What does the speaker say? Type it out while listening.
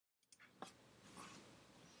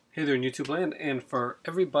Hey there in YouTube land, and for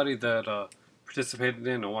everybody that participated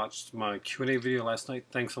in and watched my Q&A video last night,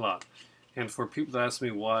 thanks a lot. And for people that asked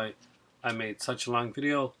me why I made such a long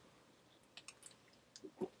video,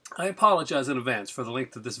 I apologize in advance for the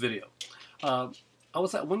length of this video. One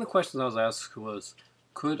of the questions I was asked was,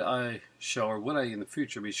 could I show, or would I in the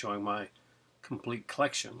future be showing my complete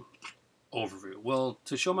collection overview? Well,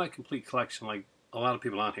 to show my complete collection, like a lot of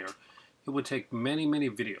people on here, it would take many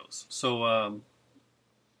videos. So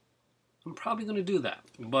I'm probably going to do that.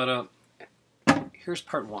 But here's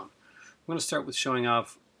part one. I'm going to start with showing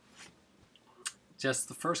off just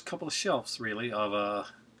the first couple of shelves, really, of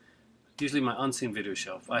usually my unseen video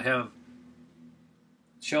shelf. I have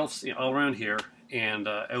shelves all around here and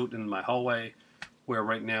out in my hallway, where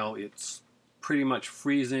right now it's pretty much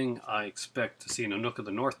freezing. I expect to see Nanook of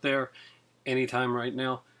the North there anytime right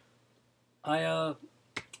now. I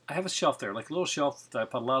have a shelf there, like a little shelf that I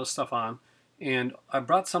put a lot of stuff on, and I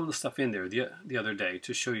brought some of the stuff in there the other day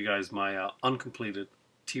to show you guys my uncompleted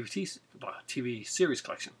TV series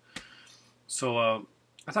collection. So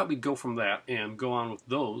I thought we'd go from that and go on with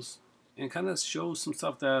those and kind of show some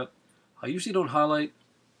stuff that I usually don't highlight,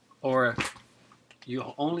 or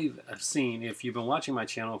you only have seen if you've been watching my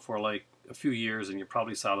channel for like a few years, and you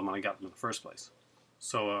probably saw them when I got them in the first place.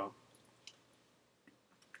 So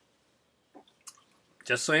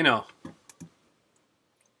just so you know,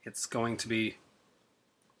 it's going to be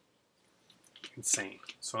insane.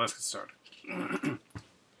 So let's get started. I'm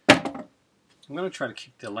going to try to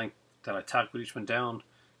keep the length that I talk with each one down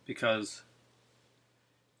because,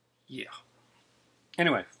 yeah.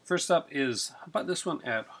 Anyway, first up is, I bought this one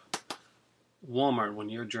at Walmart one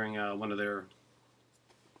year during one of their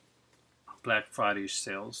Black Friday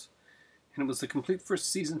sales. And it was the complete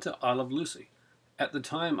first season to I Love Lucy. At the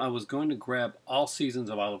time, I was going to grab all seasons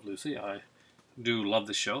of I Love Lucy. I do love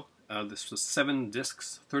the show. This was 7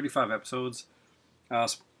 discs, 35 episodes.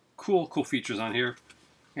 Cool features on here.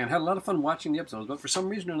 And had a lot of fun watching the episodes, but for some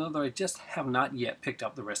reason or another, I just have not yet picked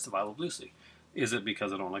up the rest of I Love Lucy. Is it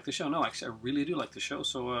because I don't like the show? No, actually, I really do like the show,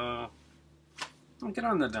 so I'll get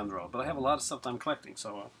on that down the road. But I have a lot of stuff that I'm collecting,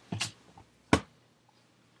 so...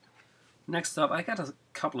 Next up, I got a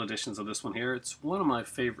couple editions of this one here. It's one of my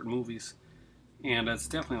favorite movies, and it's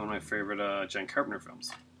definitely one of my favorite John Carpenter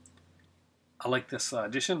films. I like this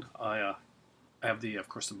edition. I have of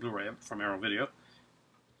course, the Blu-ray from Arrow Video.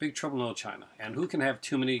 Big Trouble in Little China. And who can have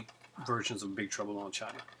too many versions of Big Trouble in Little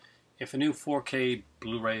China? If a new 4K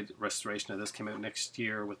Blu-ray restoration of this came out next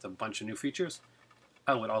year with a bunch of new features,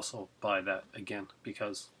 I would also buy that again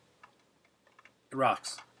because it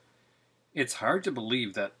rocks. It's hard to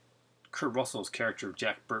believe that Kurt Russell's character of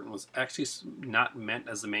Jack Burton was actually not meant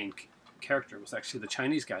as the main character. It was actually the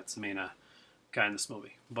Chinese guy that's the main guy in this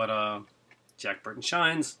movie. But Jack Burton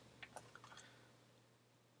shines.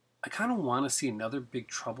 I kind of want to see another Big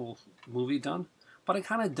Trouble movie done, but I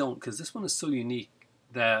kind of don't, because this one is so unique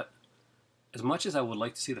that as much as I would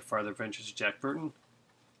like to see the Farther Adventures of Jack Burton,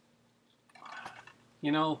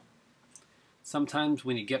 you know, sometimes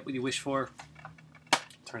when you get what you wish for, it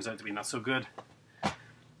turns out to be not so good.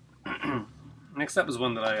 Next up is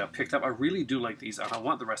one that I picked up. I really do like these. I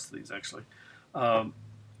want the rest of these, actually. I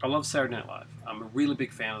love Saturday Night Live. I'm a really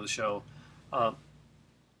big fan of the show.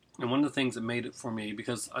 And one of the things that made it for me,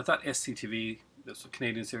 because I thought SCTV, that's a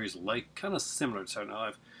Canadian series, like kind of similar to Saturday Night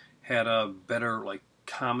Live, had a better like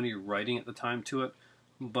comedy writing at the time to it.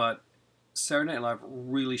 But Saturday Night Live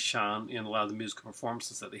really shone in a lot of the musical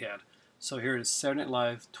performances that they had. So here it is, Saturday Night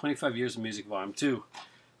Live, 25 Years of Music, Volume 2.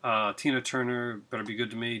 Tina Turner, Better Be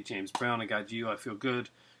Good to Me, James Brown, I Got You, I Feel Good,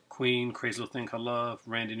 Queen, Crazy Little Thing Called Love,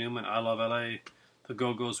 Randy Newman, I Love L.A., The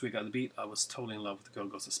Go-Go's, We Got the Beat. I was totally in love with the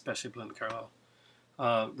Go-Go's, especially Belinda Carlisle.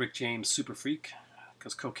 Rick James, Super Freak,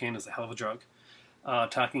 because cocaine is a hell of a drug.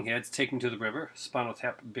 Talking Heads, Taking to the River, Spinal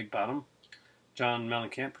Tap, Big Bottom. John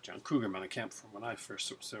Cougar Mellencamp, from when I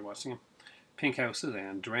first started watching him. Pink Houses,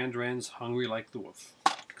 and Duran Duran's Hungry Like the Wolf,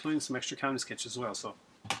 including some extra comedy sketches as well, so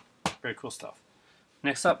very cool stuff.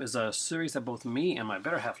 Next up is a series that both me and my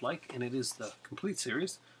better half like, and it is the complete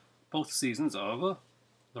series, both seasons of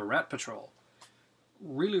The Rat Patrol.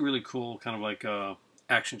 Really cool, kind of like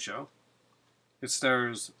action show. It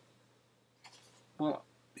stars, well,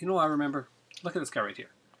 you know what I remember? Look at this guy right here.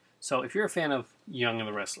 So if you're a fan of Young and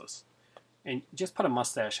the Restless, and just put a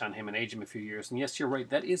mustache on him and age him a few years, and yes, you're right,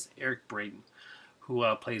 that is Eric Braeden, who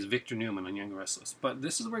plays Victor Newman on Young and the Restless. But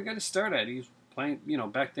this is where he got his start at. He's playing, you know,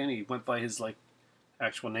 back then he went by his, like,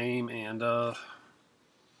 actual name, and, well,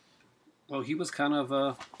 he was kind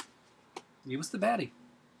of, he was the baddie.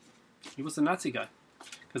 He was the Nazi guy,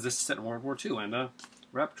 because this is set in World War II, and,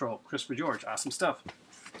 Rat Patrol, Christopher George, awesome stuff.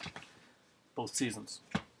 Both seasons.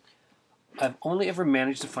 I've only ever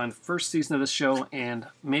managed to find the first season of this show, and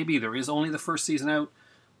maybe there is only the first season out.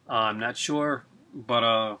 I'm not sure,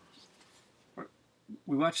 but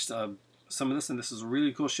we watched some of this, and this is a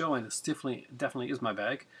really cool show, and this definitely is my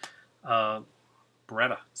bag.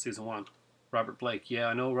 Beretta, season 1. Robert Blake. Yeah,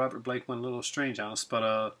 I know Robert Blake went a little strange on us,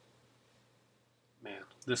 but man,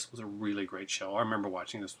 this was a really great show. I remember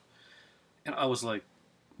watching this, and I was like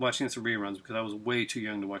watching this in reruns because I was way too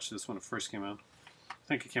young to watch this when it first came out. I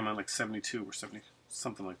think it came out like 72 or 70,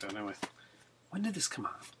 something like that. Anyway, when did this come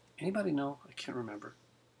out? Anybody know? I can't remember.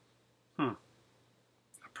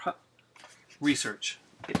 Research.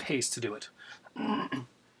 It pays to do it.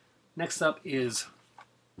 Next up is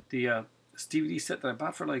the this DVD set that I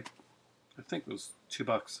bought for like, I think it was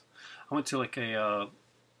 $2. I went to like a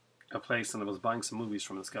place and I was buying some movies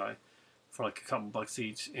from this guy for like a couple bucks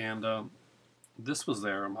each, and this was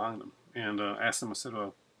there among them. And asked him, I said,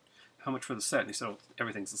 well, how much for the set? And he said, oh,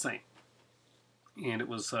 everything's the same. And it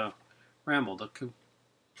was Rambo, the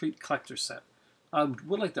complete collector's set. I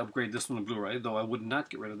would like to upgrade this one to Blu-ray, though I would not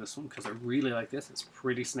get rid of this one because I really like this. It's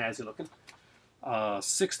pretty snazzy looking.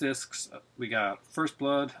 6 discs. We got First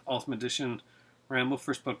Blood, Ultimate Edition, Rambo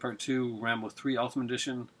First Blood Part 2, Rambo 3 Ultimate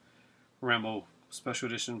Edition, Rambo Special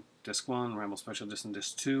Edition Disc 1, Rambo Special Edition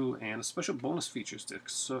Disc 2, and a special bonus features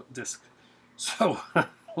disc. So a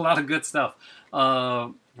lot of good stuff.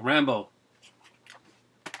 Rambo,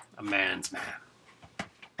 a man's man.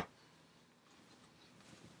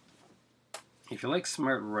 If you like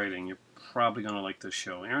smart writing, you're probably going to like this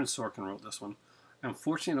show. Aaron Sorkin wrote this one.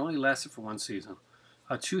 Unfortunately, it only lasted for 1 season.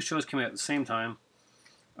 2 shows came out at the same time.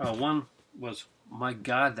 One was, my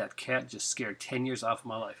God, that cat just scared 10 years off of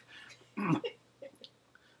my life.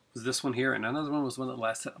 Was this one here, and another one was one that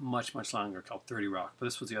lasted much, much longer, called 30 Rock. But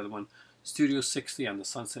this was the other one. Studio 60 on the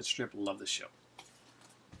Sunset Strip. Love this show.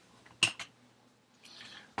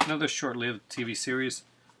 Another short-lived TV series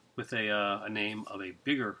with a name of a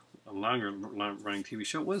bigger, a longer-running TV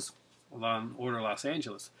show was Law and Order Los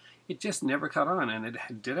Angeles. It just never caught on, and it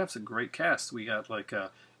did have some great cast. We got like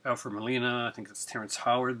Alfred Molina. I think it's Terrence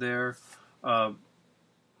Howard there. What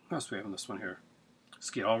else do we have in this one here?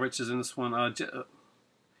 Skeet Ulrich is in this one.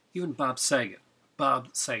 Even Bob Saget. Bob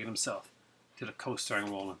Saget himself did a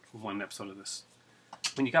co-starring role in 1 episode of this.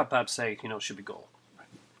 When you got Bob Saget, you know it should be gold.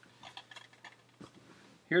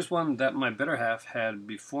 Here's one that my better half had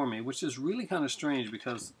before me, which is really kind of strange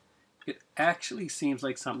because it actually seems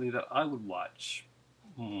like something that I would watch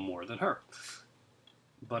more than her.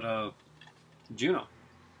 But Juno.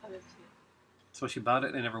 So she bought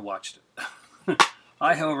it and never watched it.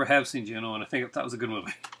 I, however, have seen Juno, and I think that was a good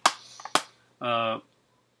movie.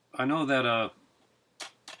 I know that, oh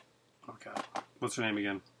God, what's her name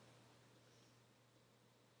again?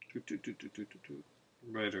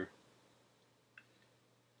 Writer.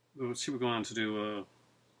 She was going on to do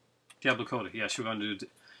Diablo Cody. Yeah, she was going to do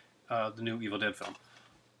the new Evil Dead film.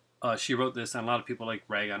 She wrote this, and a lot of people like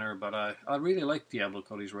rag on her, but I really like Diablo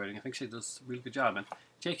Cody's writing. I think she does a really good job. And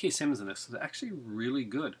J.K. Simmons in this is actually really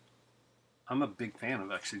good. I'm a big fan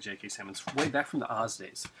of actually J.K. Simmons, way back from the Oz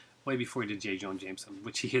days, way before he did J. Jonah Jameson,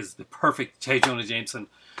 which he is the perfect J. Jonah Jameson.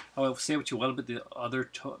 I will say what you will about the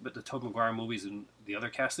other, but the Tobey Maguire movies and the other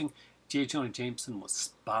casting, J. Jonah Jameson was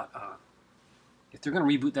spot on. If they're going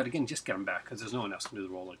to reboot that again, just get him back, because there's no one else can do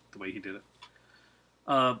the role like the way he did it.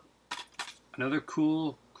 Another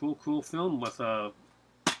cool film with a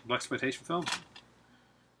blaxploitation film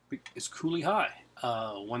is Cooley High.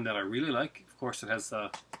 One that I really like. Of course, it has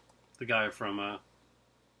the guy from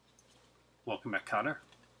Welcome Back, Kotter,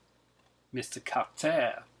 Mr.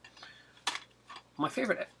 Kotter. My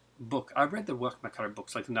favorite book. I read the Welcome Back, Kotter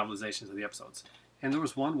books, like the novelizations of the episodes, and there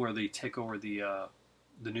was one where they take over the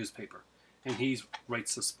newspaper, and he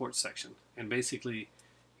writes the sports section, and basically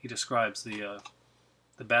he describes the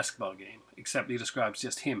basketball game, except he describes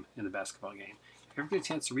just him in the basketball game. If you ever get a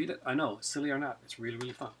chance to read it, I know, silly or not, it's really,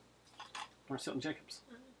 really fun. Lawrence Hilton Jacobs.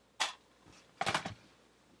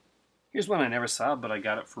 Here's one I never saw, but I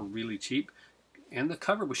got it for really cheap, and the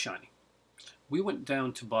cover was shiny. We went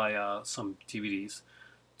down to buy some DVDs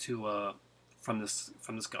from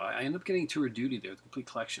this guy. I ended up getting Tour of Duty there, the complete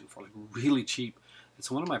collection, for like really cheap.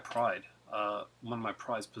 It's one of my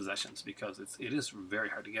prized possessions, because it is very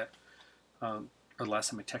hard to get. Or the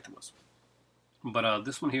last time I checked it was. But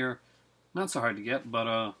this one here, not so hard to get,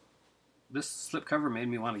 but this slipcover made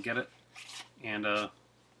me want to get it, and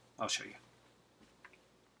I'll show you.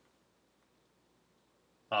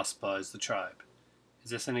 Ospaz the Tribe.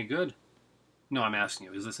 Is this any good? No, I'm asking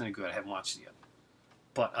you, is this any good? I haven't watched it yet.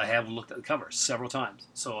 But I have looked at the cover several times,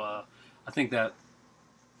 so I think that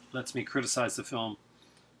lets me criticize the film.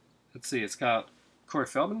 Let's see, it's got Corey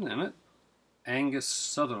Feldman in it. Angus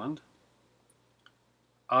Sutherland,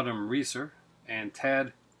 Autumn Reeser, and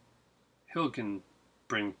Tad Hilgenbrink.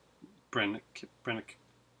 Brennick.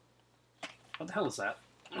 What the hell is that?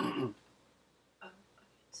 I can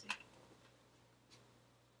see.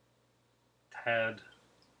 Tad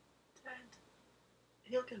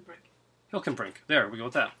Hilgenbrink. Hilkenbrink. There, we go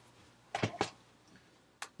with that.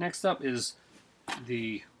 Next up is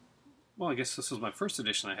the, well, I guess this was my first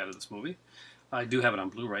edition I had of this movie. I do have it on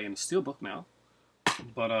Blu-ray and a steelbook now.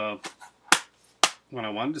 But when I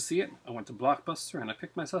wanted to see it, I went to Blockbuster and I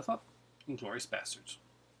picked myself up Inglourious Basterds.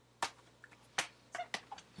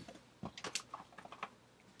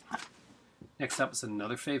 Next up is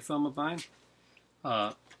another fave film of mine.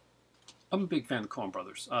 I'm a big fan of the Coen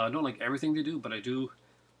Brothers. I don't like everything they do, but I do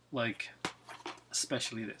like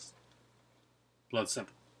especially this. Blood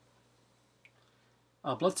Simple.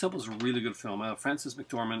 Blood Simple is a really good film. Frances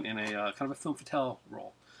McDormand in a kind of a femme fatale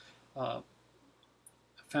role.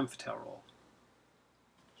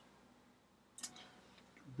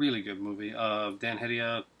 Really good movie. Dan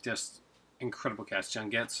Hedaya, just incredible cast.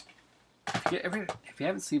 John Getz. If you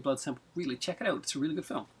haven't seen Blood Simple, really check it out. It's a really good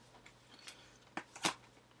film.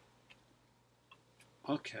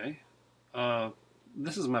 Okay.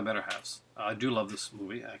 This is My Better Halves. I do love this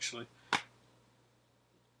movie, actually.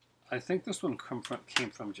 I think this one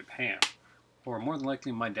came from Japan, or more than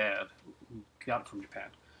likely my dad got it from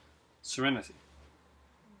Japan. Serenity.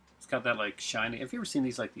 It's got that like shiny. Have you ever seen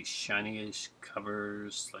these like these shiny-ish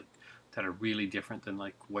covers like that are really different than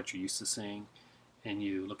like what you're used to seeing? And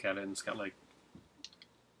you look at it and it's got like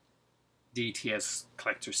DTS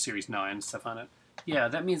Collector Series 9 stuff on it. Yeah,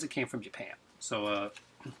 that means it came from Japan. So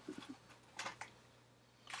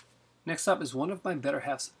next up is one of my better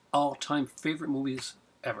half's all-time favorite movies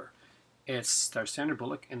ever. It stars Sandra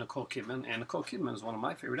Bullock and Nicole Kidman, and Nicole Kidman is one of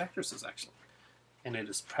my favorite actresses, actually. And it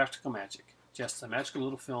is Practical Magic. Just a magical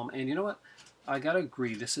little film. And you know what? I gotta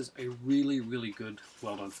agree, this is a really, really good,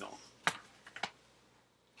 well-done film.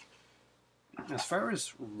 As far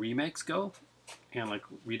as remakes go, and like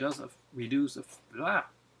redos of The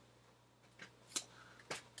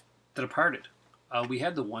Departed. We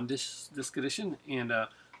had the one disc edition, and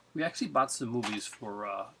we actually bought some movies for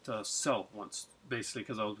to sell once, basically,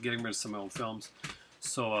 because I was getting rid of some of my old films.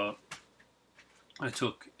 So I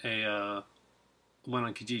took a one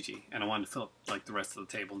on Kijiji, and I wanted to fill up like the rest of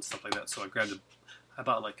the table and stuff like that. So I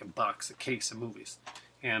bought like a case of movies,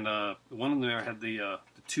 and one of them there had the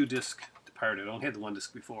 2-disc Departed. I only had the 1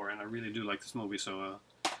 disc before, and I really do like this movie. So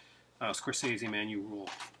Scorsese, man, you rule.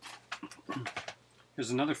 Here's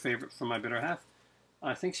another favorite from my better half.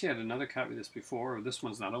 I think she had another copy of this before, or this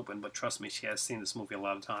one's not open, but trust me, she has seen this movie a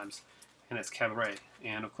lot of times, and it's Cabaret.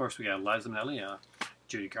 And of course, we got Liza Minnelli,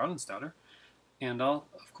 Judy Garland's daughter, and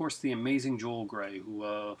of course, the amazing Joel Grey, who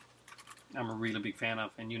I'm a really big fan of,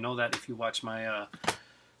 and you know that if you watch my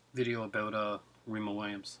video about Remo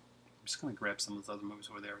Williams. I'm just going to grab some of those other movies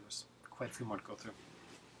over there. There's quite a few more to go through.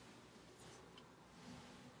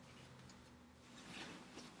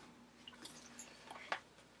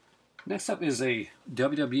 Next up is a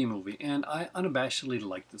WWE movie, and I unabashedly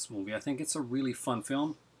like this movie. I think it's a really fun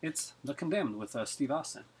film. It's The Condemned with Steve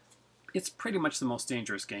Austin. It's pretty much The Most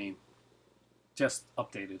Dangerous Game, just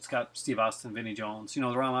updated. It's got Steve Austin, Vinnie Jones. You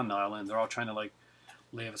know, they're all on the island. They're all trying to like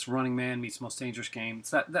live. It's Running Man meets Most Dangerous Game. It's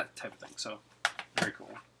that type of thing. So very cool.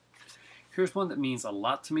 Here's one that means a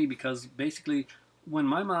lot to me because basically, when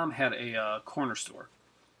my mom had a corner store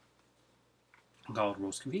called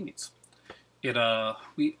Rose Convenience, I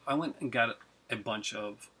went and got a bunch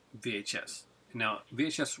of VHS. Now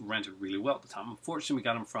VHS rented really well at the time. Unfortunately, we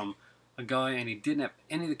got them from a guy, and he didn't have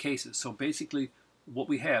any of the cases. So basically, what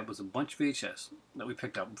we had was a bunch of VHS that we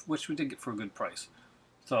picked up, which we did get for a good price.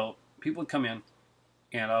 So people would come in,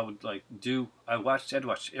 and I would I'd watch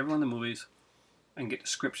every one of the movies and get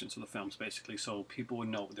descriptions of the films, basically, so people would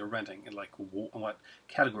know what they're renting and like what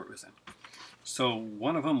category it was in. So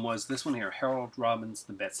one of them was this one here, Harold Robbins'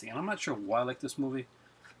 The Betsy, and I'm not sure why I like this movie.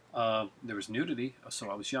 There was nudity, so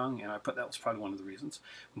I was young, and that was probably one of the reasons.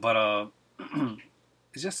 But it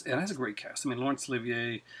has a great cast. I mean, Laurence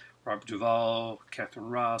Olivier, Robert Duvall, Catherine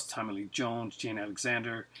Ross, Tommy Lee Jones, Jane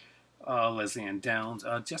Alexander, Leslie Ann Downs.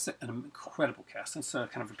 Just an incredible cast. It's kind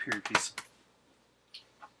of a period piece.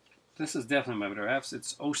 This is definitely my better half.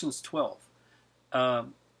 It's Ocean's 12. Yeah,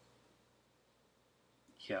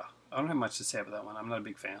 I don't have much to say about that one. I'm not a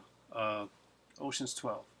big fan. Ocean's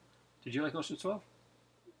 12. Did you like Ocean's 12?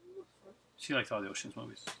 She liked all the Ocean's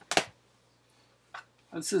movies.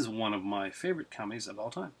 This is one of my favorite comedies of all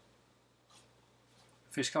time.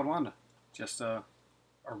 Fish Called Wanda. Just a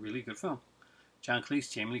really good film. John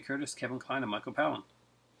Cleese, Jamie Lee Curtis, Kevin Kline, and Michael Palin.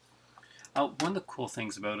 One of the cool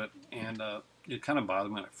things about it, and it kind of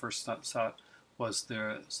bothered me when I first saw it, was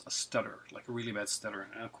there's a stutter, like a really bad stutter.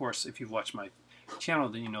 And of course, if you've watched my channel,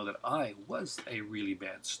 then you know that I was a really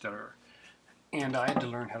bad stutterer. And I had to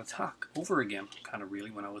learn how to talk over again, kind of really,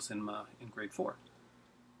 when I was in grade 4.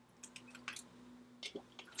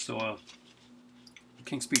 So,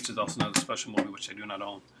 King's Speech is also another special movie which I do not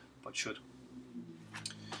own, but should.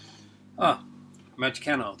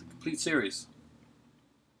 Magicano, the complete series.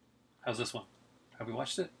 How's this one? Have we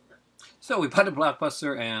watched it? So we bought a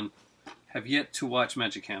Blockbuster and have yet to watch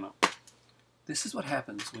Magicano. This is what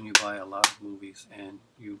happens when you buy a lot of movies and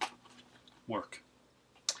you work.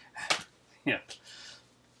 Yeah.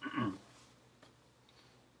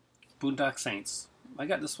 Boondock Saints. I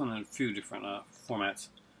got this one in a few different formats.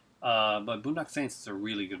 But Boondock Saints is a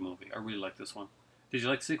really good movie. I really like this one. Did you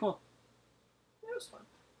like the sequel? It was fun.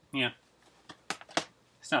 Yeah.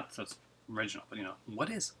 It's not the original, but you know, what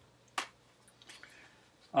is?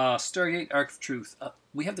 Stargate Arc of Truth.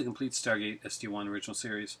 We have the complete Stargate SD1 original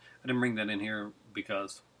series. I didn't bring that in here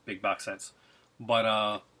because big box sets.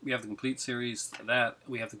 But we have the complete series of that.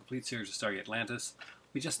 We have the complete series of Stargate Atlantis.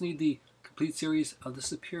 We just need the complete series of the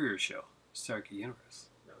Superior Show, Stargate Universe.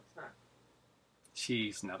 No, it's not.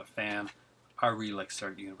 She's not a fan. I really like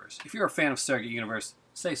Stargate Universe. If you're a fan of Stargate Universe,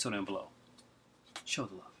 say so down below. Show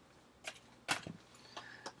the love.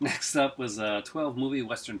 Next up was a 12 movie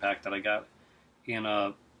Western pack that I got.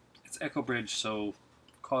 And it's Echo Bridge, so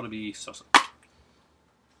call to be so-so.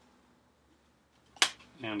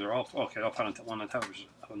 And they're all okay. I'll put on one on top of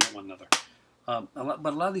one another. But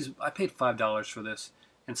a lot of these, I paid $5 for this,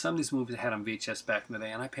 and some of these movies I had on VHS back in the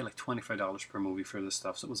day, and I paid like $25 per movie for this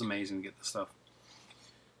stuff. So it was amazing to get this stuff.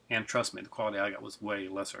 And trust me, the quality I got was way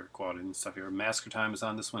lesser quality than stuff here. Massacre Time is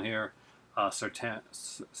on this one here.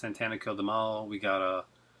 Santana Killed Them All. We got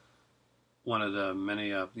one of the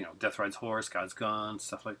many, Death Rides Horse, God's Gun,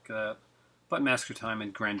 stuff like that. But Massacre Time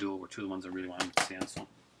and Grand Duel were two of the ones I really wanted to see on this one.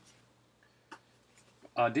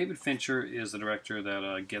 David Fincher is the director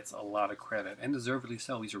that gets a lot of credit, and deservedly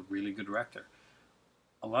so. He's a really good director.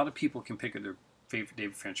 A lot of people can pick their favorite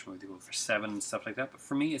David Fincher movie. They go for Seven and stuff like that, but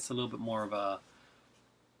for me, it's a little bit more of a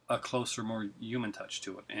closer, more human touch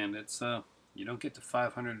to it. And it's you don't get to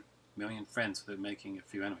 500 million friends without making a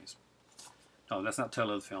few enemies. No, that's not the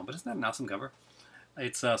title of the film, but isn't that an awesome cover?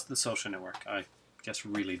 It's The Social Network. I just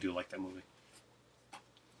really do like that movie.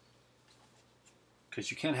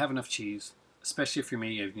 Because you can't have enough cheese, especially if you're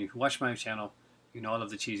me. If you watch my channel, you know I love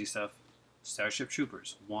the cheesy stuff. Starship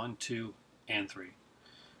Troopers 1, 2, and 3.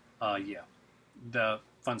 Yeah, the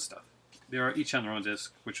fun stuff. They are each on their own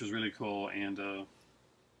disc, which was really cool, and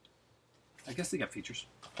I guess they got features.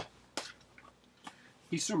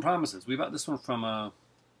 Eastern Promises. We bought this one from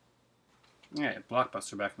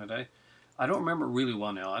Blockbuster back in the day. I don't remember it really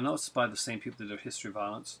well now. I know it's by the same people that did History of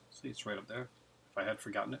Violence. See, it's right up there. If I had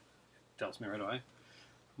forgotten it, it tells me right away.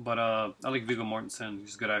 But I like Viggo Mortensen.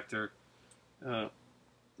 He's a good actor.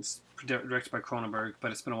 It's directed by Cronenberg,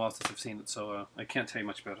 but it's been a while since I've seen it, so I can't tell you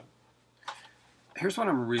much about it. Here's what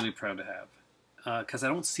I'm really proud to have, because I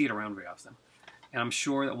don't see it around very often. And I'm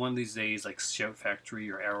sure that one of these days, like Shout Factory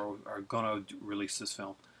or Arrow are going to release this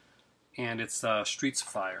film. And it's Streets of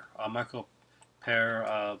Fire. Michael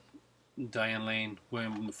Pear, Diane Lane,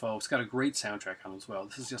 William Dafoe. It's got a great soundtrack on it as well.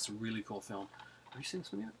 This is just a really cool film. Have you seen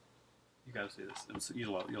this one yet? You gotta see this.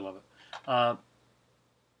 You'll love it.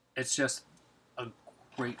 It's just a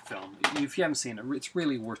great film. If you haven't seen it, it's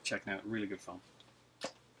really worth checking out. Really good film.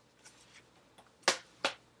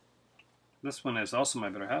 This one is also My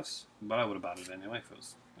Better House, but I would have bought it anyway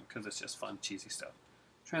because it's just fun, cheesy stuff.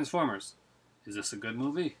 Transformers. Is this a good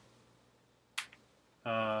movie?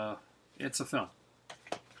 It's a film.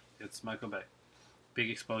 It's Michael Bay. Big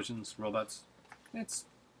explosions, robots. It's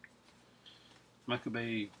Michael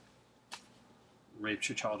Bay raped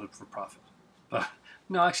your childhood for profit. But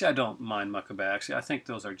no, actually, I don't mind Michael Bay. Actually, I think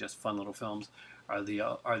those are just fun little films. Are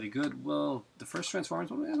they good? Well, the first Transformers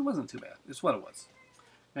one, it wasn't too bad. It's what it was.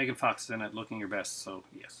 Megan Fox is in it, looking your best. So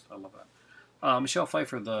yes, I love that. Michelle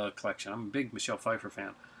Pfeiffer, The Collection. I'm a big Michelle Pfeiffer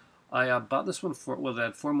fan. I bought this one for, well, they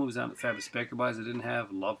had 4 movies on it. Fabulous Baker Boys I didn't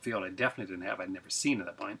have. Love Field I definitely didn't have. I'd never seen at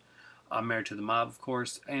that point. Married to the Mob, of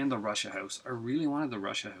course, and The Russia House. I really wanted The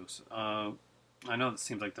Russia House. I know that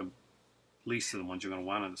seems like the least of the ones you're going to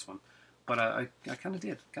want on this one, but I kind of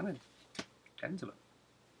did. Kind of got into it.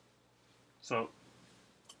 So,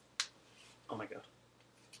 oh my god.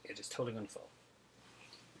 It is totally going to fall.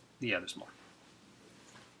 Yeah, there's more.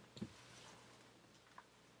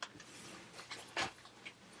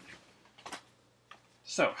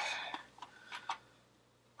 So,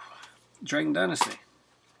 Dragon Dynasty.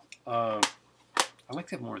 I I'd like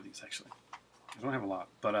to have more of these, actually. I don't have a lot.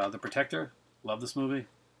 But The Protector, love this movie.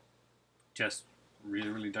 Just really,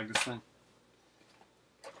 really dug this thing.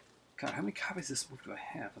 God, how many copies of this movie do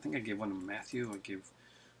I have? I think I gave one to Matthew.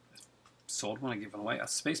 Sold one. I gave one away.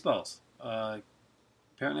 Spaceballs.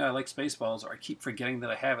 Apparently I like Spaceballs, or I keep forgetting that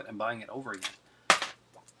I have it and buying it over again.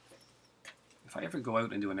 If I ever go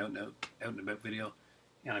out and do an out and about video,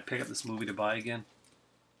 and I pick up this movie to buy again,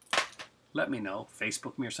 let me know.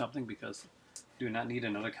 Facebook me or something, because I do not need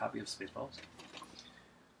another copy of Spaceballs.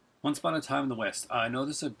 Once Upon a Time in the West. I know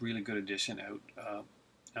this is a really good edition out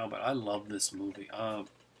now, but I love this movie.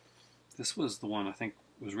 This was the one I think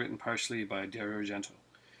was written partially by Dario Argento.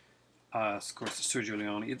 Of course, Sergio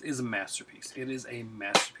Leone. It is a masterpiece. It is a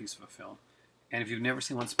masterpiece of a film. And if you've never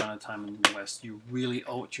seen Once Upon a Time in the West, you really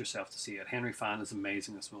owe it yourself to see it. Henry Fonda is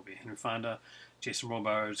amazing in this movie. Henry Fonda, Jason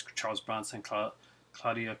Robards, Charles Bronson,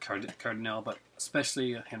 Claudia Cardinale, but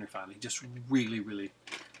especially Henry Fonda. He just really, really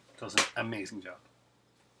does an amazing job.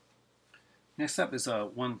 Next up is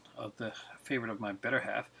one of the favorite of my better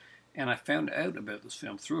half, and I found out about this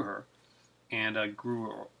film through her, and I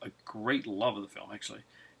grew a great love of the film, actually.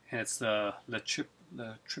 And it's the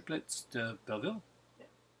Triplets de Belleville. Yeah.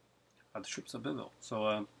 The Trips of Belleville.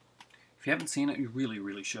 So if you haven't seen it, you really,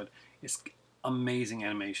 really should. It's amazing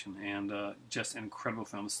animation and just an incredible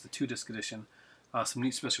film. It's the 2-disc edition. Some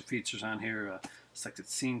neat special features on here. Selected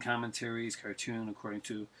scene commentaries, cartoon according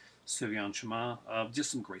to Sylvain Chama.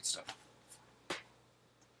 Just some great stuff.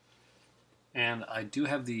 And I do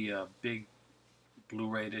have the big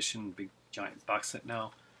Blu-ray edition, big giant box set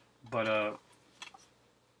now. But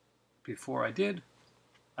before I did,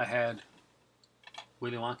 I had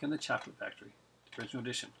Willy Wonka and the Chocolate Factory, the original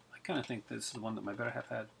edition. I kind of think this is the one that my better half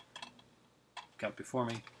had. Got before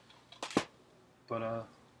me. But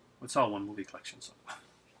it's all one movie collection. So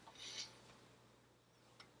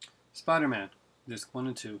Spider-Man, disc 1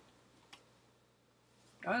 and 2.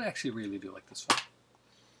 I actually really do like this film.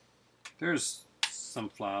 There's some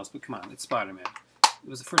flaws, but come on, it's Spider-Man. It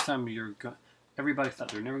was the first time everybody thought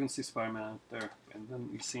they were never going to see Spider-Man out there, and then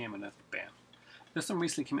you see him, and then bam. This one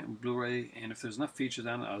recently came out in Blu-ray, and if there's enough features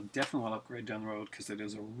on it, I'll definitely want to upgrade down the road, because it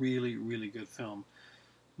is a really, really good film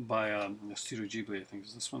by Studio Ghibli, I think.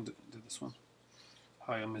 Is this one? Did this one?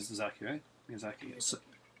 Hayao Miyazaki, right? Miyazaki, yes.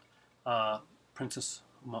 Princess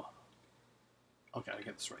Okay, I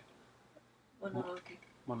get this right.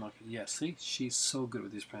 Mononoke. Yeah, see? She's so good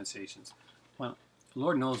with these pronunciations. Well,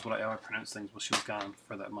 Lord knows what I pronounce things while she was gone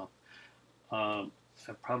for that month.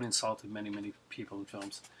 I've probably insulted many, many people in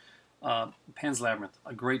films. Pan's Labyrinth,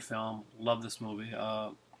 a great film. Love this movie.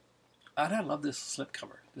 I love this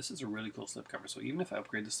slipcover. This is a really cool slipcover. So even if I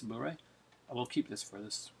upgrade this to Blu-ray, I will keep this for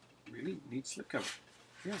this really neat slipcover.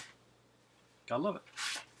 Yeah. Gotta love it.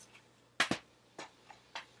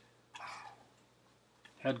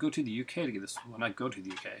 Had to go to the UK to get this one. Well, not go to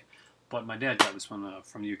the UK, but my dad got this one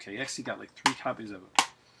from the UK. He actually got like 3 copies of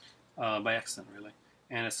it by accident, really.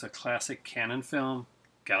 And it's a classic Cannon film.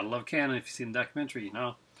 Gotta love Cannon. If you've seen the documentary, you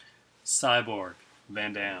know. Cyborg,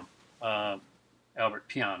 Van Damme, Albert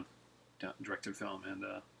Pion directed film, and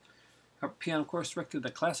Albert Pion, of course, directed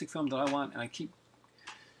the classic film that I want, and I keep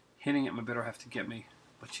hinting at my better half to get me,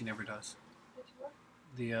 but she never does.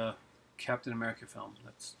 The Captain America film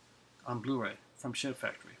that's on Blu-ray from Shed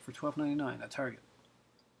Factory for $12.99 at Target.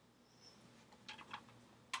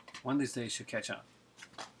 One of these days she'll catch on.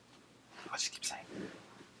 I'll just keep saying.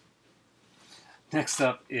 Next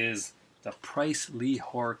up is the Price Lee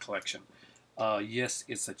Horror Collection. Yes,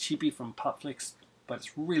 it's a cheapie from Popflix, but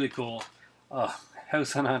it's really cool.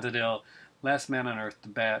 House on Haunted Hill, Last Man on Earth, The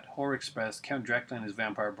Bat, Horror Express, Count Dracula and His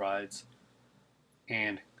Vampire Brides,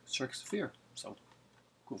 and Circus of Fear. So,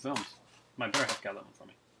 cool films. My better half got that one for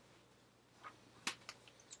me.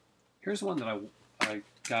 Here's one that I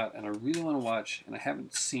got and I really want to watch, and I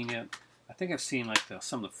haven't seen yet. I think I've seen like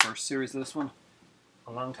some of the first series of this one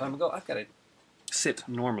a long time ago. I've got to sit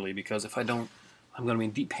normally, because if I don't, I'm going to be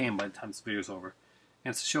in deep pain by the time this video's over.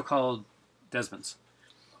 And it's a show called Desmond's.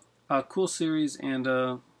 Cool series, and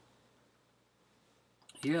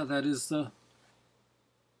yeah, that is the...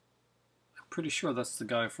 I'm pretty sure that's the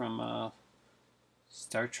guy from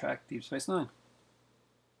Star Trek Deep Space Nine.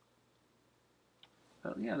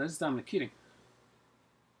 Yeah, that's Dominic Keating.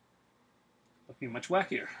 Looking much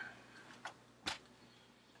wackier.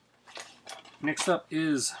 Next up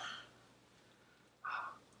is...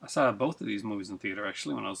 I saw both of these movies in theater,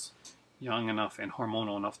 actually, when I was young enough and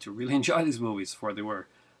hormonal enough to really enjoy these movies for what they were.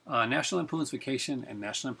 National Lampoon's Vacation and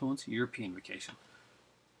National Lampoon's European Vacation.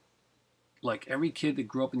 Like every kid that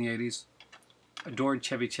grew up in the 80s, adored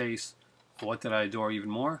Chevy Chase. What did I adore even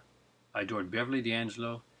more? I adored Beverly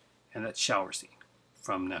D'Angelo and that shower scene.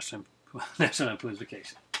 from National Lampoon's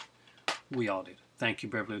Vacation. We all did. Thank you,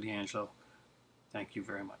 Beverly D'Angelo. Thank you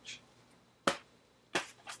very much.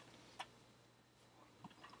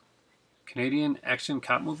 Canadian action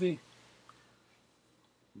cop movie.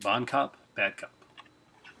 Bon Cop, Bad Cop.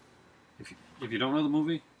 If you don't know the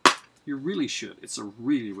movie, you really should. It's a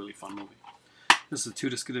really, really fun movie. This is a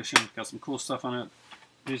 2-disc edition. Got some cool stuff on it.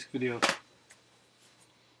 Music video.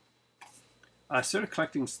 I started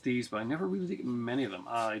collecting these, but I never really did many of them.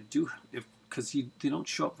 I do, because they don't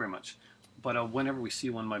show up very much. But whenever we see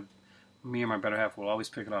one, me and my better half will always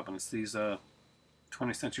pick it up. And it's these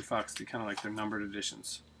 20th Century Fox. They kind of like their numbered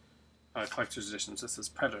editions, collector's editions. This is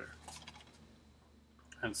Predator.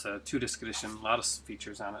 And it's a 2-disc edition. A lot of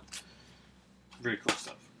features on it. Very cool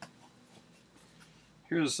stuff.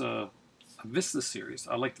 Here's a Vista series.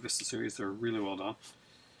 I like the Vista series. They're really well done.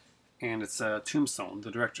 And it's Tombstone,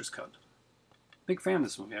 the director's cut. Big fan of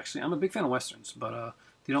this movie, actually. I'm a big fan of Westerns, but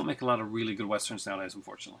they don't make a lot of really good Westerns nowadays,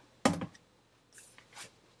 unfortunately.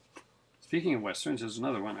 Speaking of Westerns, there's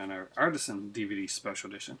another one, an Artisan DVD Special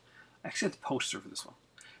Edition. I actually had the poster for this one.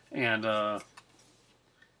 And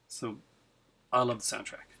so I love the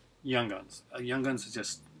soundtrack. Young Guns. Young Guns is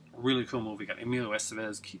just a really cool movie. Got Emilio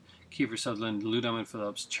Estevez, Kiefer Sutherland, Lou Diamond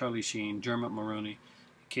Phillips, Charlie Sheen, Dermot Mulroney,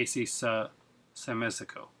 Casey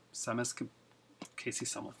Samesico. Casey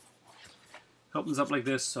someone. It opens up like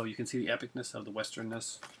this, so you can see the epicness of the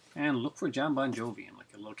westernness. And look for John Bon Jovi in like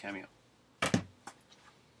a little cameo.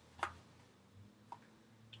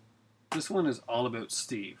 This one is all about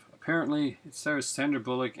Steve. Apparently, it stars Sandra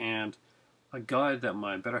Bullock and a guy that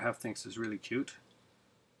my better half thinks is really cute,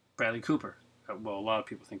 Bradley Cooper. Well, a lot of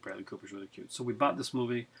people think Bradley Cooper's really cute. So we bought this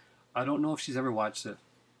movie. I don't know if she's ever watched it,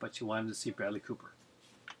 but she wanted to see Bradley Cooper.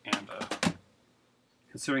 And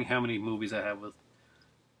considering how many movies I have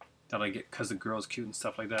that I get because the girl's cute and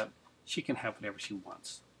stuff like that, she can have whatever she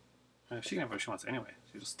wants. She can have whatever she wants anyway.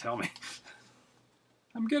 She just tell me.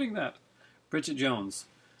 I'm getting that. Bridget Jones.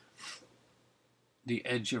 The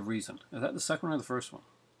Edge of Reason. Is that the second one or the first one?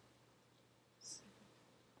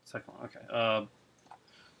 Second one. Okay.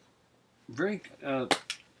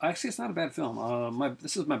 Actually, it's not a bad film.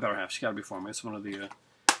 This is my better half. She got it before me. It's one of the.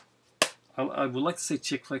 I would like to say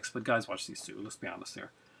chick flicks, but guys watch these too. Let's be honest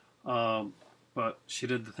here. But she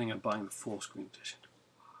did the thing of buying the full screen edition.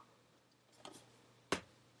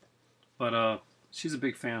 But she's a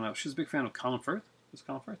big fan of. She's a big fan of Colin Firth. Is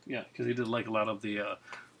Colin Firth? Yeah, because he did like a lot of the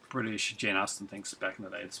British Jane Austen things back in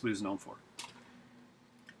the day. That's what he's known for.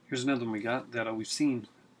 Here's another one we got that we've seen,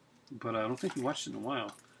 but I don't think we watched it in a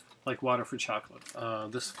while. Like Water for Chocolate.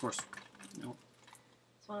 This, of course, you know.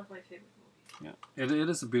 It's one of my favorite movies. Yeah, it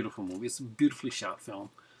is a beautiful movie. It's a beautifully shot film.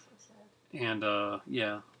 So sad. And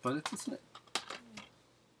yeah, but it's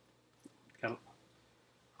got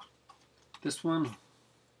this one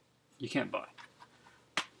you can't buy.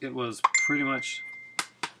 It was pretty much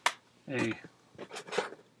a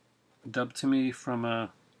dub to me from my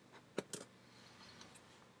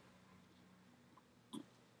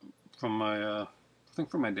I think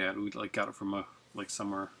from my dad. We like got it from like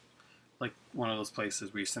somewhere, like one of those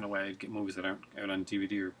places where you send away and get movies that aren't out on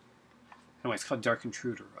DVD. Or anyway, it's called Dark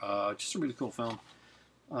Intruder. Just a really cool film.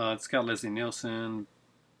 It's got Leslie Nielsen,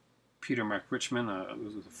 Peter Mark Richmond. It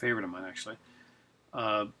was a favorite of mine actually.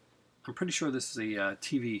 I'm pretty sure this is a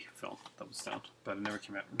TV film that was done, but it never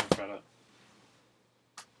came out. Never got out.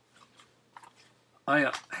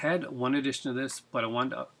 I had one edition of this, but I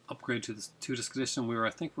wanted to upgrade to this 2-disc edition. I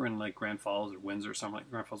think we're in like Grand Falls or Windsor, or something like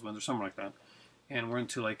Grand Falls, Windsor, something like that. And we're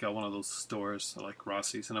into like one of those stores, like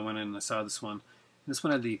Rossi's, and I went in and I saw this one. And this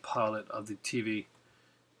one had the pilot of the TV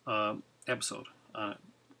episode on it.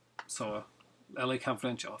 So, L.A.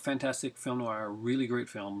 Confidential, a fantastic film noir, really great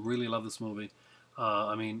film. Really love this movie.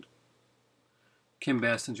 I mean, Kim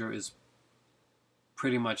Basinger is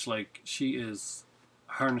pretty much like she is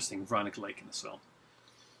harnessing Veronica Lake in this film.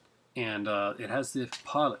 And it has the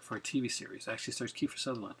pilot for a TV series. It actually stars Kiefer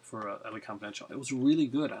Sutherland for L.A. Confidential. It was really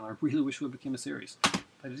good, and I really wish it would become a series. But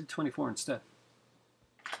I did 24 instead.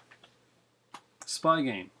 Spy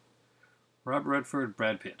Game. Robert Redford,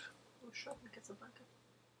 Brad Pitt. Oh, shot in Casablanca.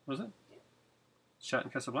 What was it? Yeah. Shot in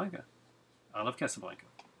Casablanca. I love Casablanca.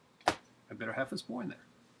 I better half was born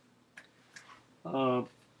there.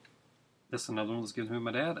 This is another one that's given to me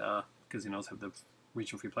by my dad, because he knows I have the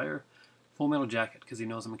regional free player. Full Metal Jacket, because he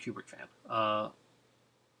knows I'm a Kubrick fan. I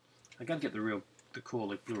gotta get the cool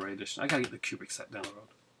like Blu-ray edition. I gotta get the Kubrick set down the road.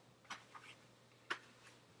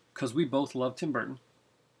 Because we both love Tim Burton.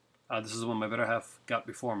 This is the one my better half got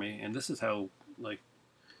before me, and this is how like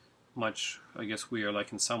much I guess we are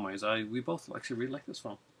like in some ways. We both actually really like this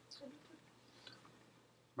film.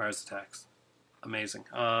 Mars Attacks. amazing.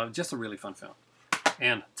 Just a really fun film.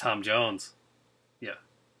 And Tom Jones. Yeah,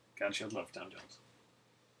 God, you love Tom Jones.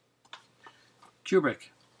 Kubrick,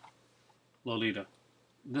 Lolita.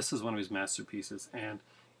 This is one of his masterpieces, and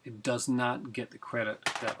it does not get the credit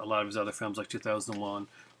that a lot of his other films like 2001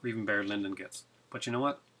 or even Barry Lyndon gets. But you know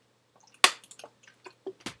what?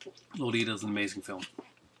 Lolita is an amazing film.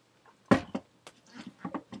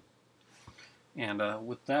 And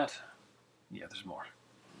with that, yeah, there's more.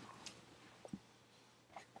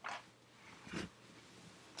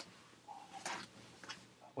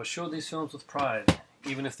 We'll show these films with pride,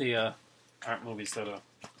 even if they aren't movies that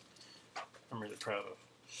I'm really proud of.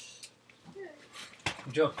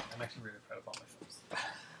 I'm joking. I'm actually really proud of all my films.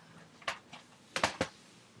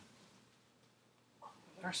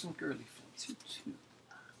 There are some girly films too.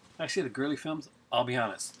 Actually, the girly films, I'll be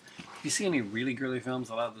honest. If you see any really girly films,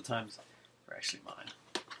 a lot of the times, they're actually mine.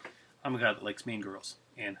 I'm a guy that likes Mean Girls,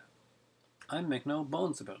 and I make no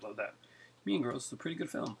bones about that. Mean Girls is a pretty good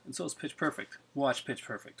film, and so is Pitch Perfect. Watch Pitch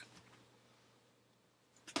Perfect.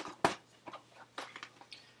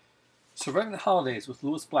 Surviving the Holidays with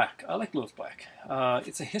Lewis Black. I like Lewis Black.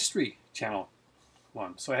 It's a History Channel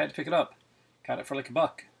one, so I had to pick it up. Got it for like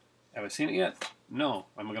 $1. Have I seen it yet? No.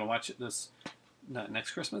 Am I going to watch it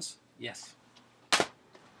next Christmas? Yes.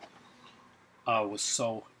 I was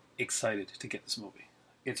so excited to get this movie.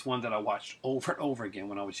 It's one that I watched over and over again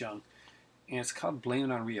when I was young. And it's called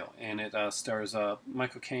Blame It on Rio. And it stars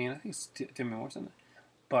Michael Caine. I think it's Demi Moore's in it.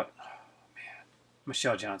 But, oh, man,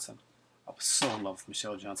 Michelle Johnson. I was so in love with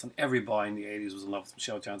Michelle Johnson. Every boy in the 80s was in love with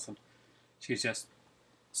Michelle Johnson. She's just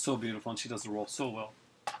so beautiful, and she does the role so well.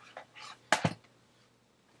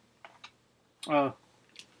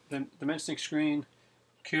 The Dimensioning Screen,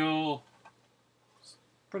 Kill,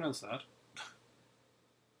 pronounce that.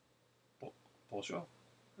 Bullshit.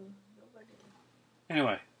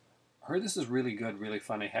 Anyway, I heard this is really good, really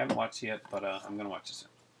funny. Haven't watched it yet, but I'm going to watch it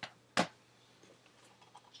soon.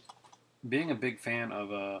 Being a big fan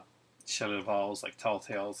of Shelley Duvall's like Tall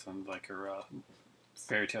Tales and like her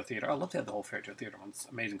Fairy Tale Theater. I love to have the whole Fairy Tale Theater one. It's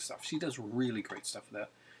amazing stuff. She does really great stuff with that.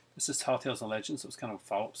 This is Tall Tales and Legends. So it's kind of a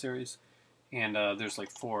follow-up series. And there's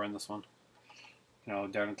like 4 in this one. You know,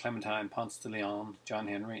 Darling Clementine, Ponce de Leon, John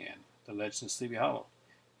Henry, and The Legend of Sleepy Hollow.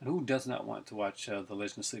 And who does not want to watch The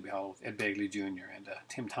Legend of Sleepy Hollow with Ed Begley Jr. and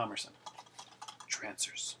Tim Thomerson?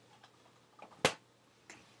 Trancers.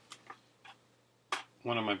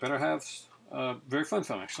 One of my better halves, very fun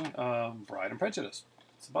film actually, Bride and Prejudice.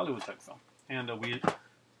 It's a Bollywood type film. And we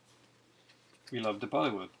loved the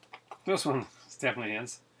Bollywood. This one is definitely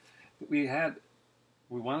his.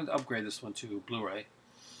 We wanted to upgrade this one to Blu-ray.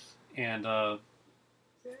 And Is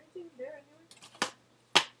there anything there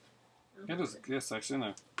anyway? it is, yes, actually,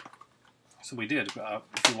 no. So we did.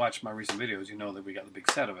 If you watch my recent videos, you know that we got the big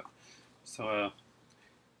set of it. So,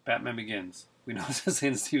 Batman Begins. We know this is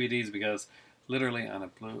Hins DVDs because literally on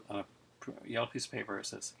a yellow piece of paper it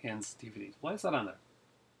says Hins DVDs. Why is that on there?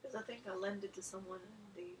 Because I think I lent it to someone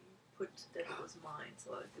and they put that it was mine,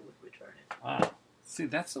 so they would return it. Ah, see,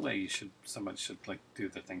 that's the way somebody should like do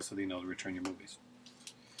the thing so they know to return your movies.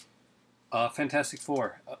 Fantastic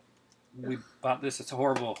Four. We bought this. It's a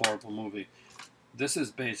horrible, horrible movie. This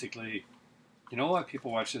is basically, you know why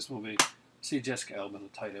people watch this movie? See Jessica Alba in a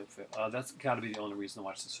tight outfit. That's got to be the only reason to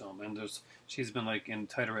watch this film. And she's been like in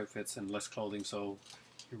tighter outfits and less clothing, so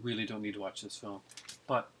you really don't need to watch this film.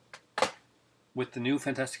 But with the new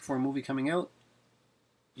Fantastic Four movie coming out,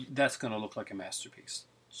 that's going to look like a masterpiece.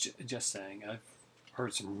 Just saying. I've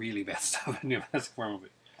heard some really bad stuff in the new Fantastic Four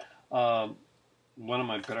movie. One of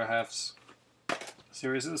my better halves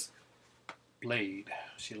series is Blade.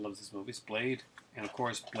 She loves these movies. Blade, and of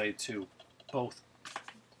course Blade 2. Both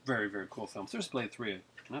very, very cool films. There's Blade 3. I'm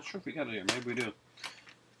not sure if we got it here. Maybe we do.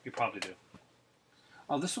 We probably do.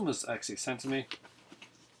 Oh, this one was actually sent to me.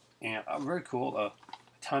 And very cool.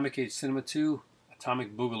 Atomic Age Cinema 2,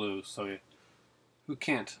 Atomic Boogaloo. So who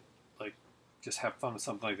can't like just have fun with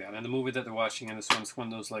something like that? And the movie that they're watching in this one's one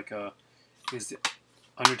of those like is the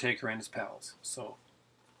Undertaker and his pals. So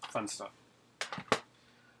fun stuff.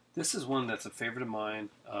 This is one that's a favorite of mine.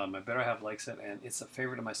 My better half likes it, and it's a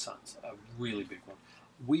favorite of my son's. A really big one.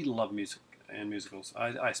 We love music and musicals.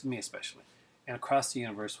 Me especially. And Across the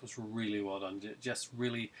Universe was really well done. Just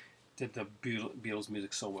really did the Beatles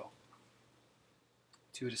music so well.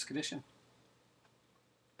 Two Disc Edition.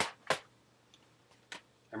 I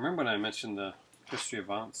remember when I mentioned the History of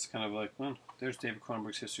Violence, kind of like, well, there's David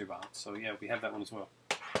Cronenberg's History of Violence. So yeah, we have that one as well.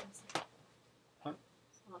 Awesome. Huh?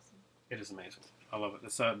 It's awesome. It is amazing. I love it.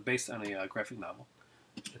 It's based on a graphic novel.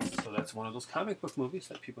 So that's one of those comic book movies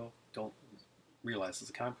that people don't realize is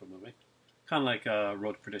a comic book movie. Kind of like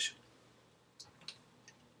Road to Perdition.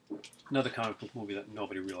 Another comic book movie that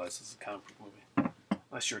nobody realizes is a comic book movie.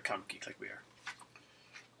 Unless you're a comic geek like we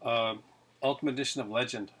are. Ultimate Edition of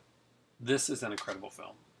Legend. This is an incredible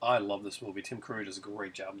film. I love this movie. Tim Curry does a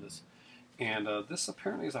great job in this. And this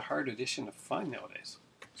apparently is a hard edition to find nowadays.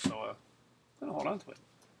 So I'm going to hold on to it.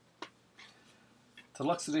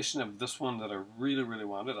 Deluxe edition of this one that I really, really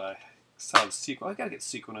wanted. I saw the sequel. I got to get the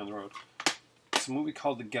sequel down the road. It's a movie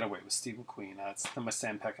called The Getaway with Steve McQueen. It's done by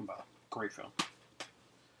Sam Peckinpah. Great film.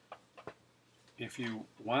 If you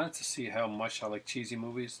wanted to see how much I like cheesy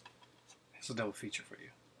movies, it's a double feature for you.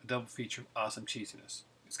 A double feature of awesome cheesiness.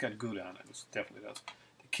 It's got Gouda on it. It definitely does.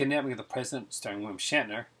 The Kidnapping of the President, starring William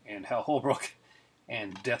Shatner and Hal Holbrook,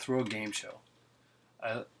 and Death Row Game Show.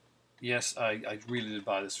 Yes, I really did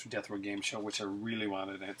buy this for Death Row Game Show, which I really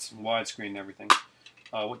wanted. It's widescreen and everything.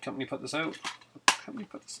 What company put this out? What company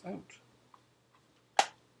put this out?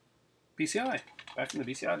 BCI. Back in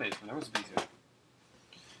the BCI days when there was a BCI.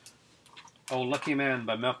 Oh, Lucky Man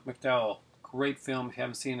by Malcolm McDowell. Great film. If you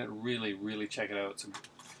haven't seen it, really, really check it out.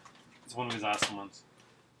 It's one of his awesome ones.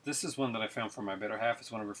 This is one that I found for my better half.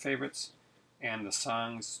 It's one of her favorites. And the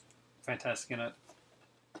songs, fantastic in it.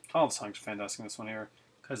 All the songs are fantastic in this one here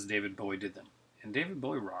because David Bowie did them. And David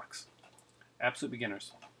Bowie rocks. Absolute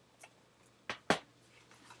beginners.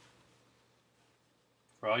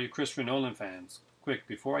 For all you Christopher Nolan fans, quick,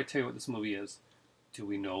 before I tell you what this movie is, do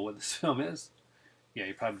we know what this film is? Yeah,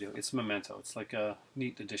 you probably do. It's Memento. It's like a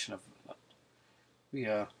neat edition of... We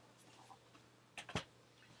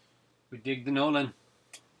dig the Nolan.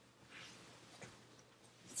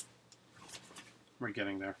 We're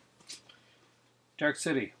getting there. Dark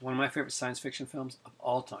City, one of my favorite science fiction films of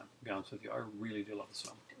all time, to be honest with you. I really do love this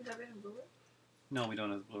film. Do we have it on Blu-ray? No, we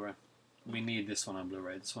don't have the Blu-ray. We need this one on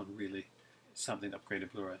Blu-ray. This one really is something to upgrade to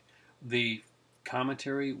Blu-ray. The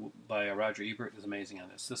commentary by Roger Ebert is amazing on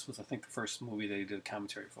this. This was, I think, the first movie that he did a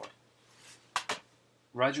commentary for.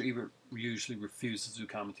 Roger Ebert usually refuses to do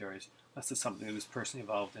commentaries. That's just something that he was personally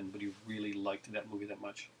involved in, but he really liked that movie that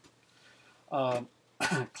much.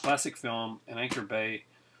 Classic film, An Anchor Bay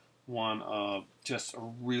one, just a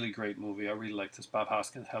really great movie. I really like this. Bob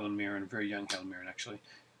Hoskins, Helen Mirren, very young Helen Mirren actually.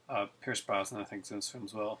 Pierce Brosnan, I think, is in this film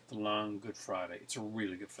as well. The Long Good Friday. It's a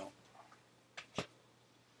really good film.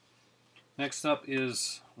 Next up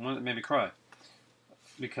is one that made me cry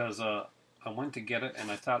because I went to get it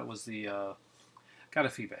and I thought it was the got a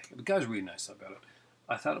feedback. The guy's really nice about it.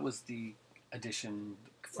 I thought it was the edition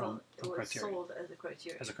from Criterion. Sold as a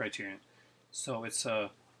Criterion. As a Criterion. So it's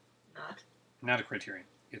not a Criterion.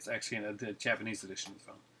 It's actually the Japanese edition of the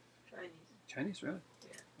film. Chinese. Chinese, really?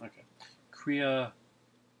 Yeah. Okay. Korea.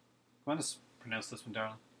 Want to pronounce this one,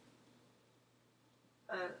 darling?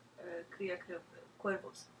 Korea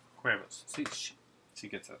Cuervos. Cuervos. See, she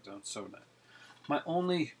gets that done. So nice. I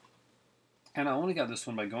only got this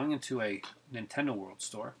one by going into a Nintendo World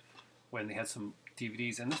store when they had some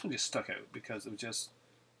DVDs, and this one just stuck out because it just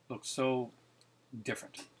looked so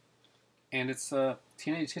different. And it's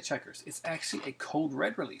Teenage Hitchhikers. It's actually a Code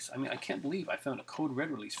Red release. I mean, I can't believe I found a Code Red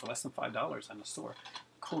release for less than $5 on the store.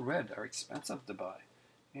 Code Red are expensive to buy,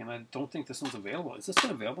 and I don't think this one's available. Is this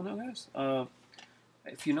one available now, guys?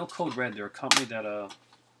 If you know Code Red, they're a company that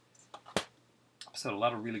said a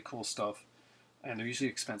lot of really cool stuff, and they're usually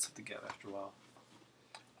expensive to get after a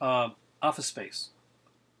while. Office Space.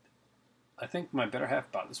 I think my better half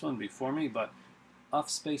bought this one before me, but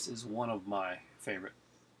Office Space is one of my favorite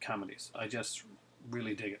comedies. I just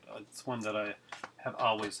really dig it. It's one that I have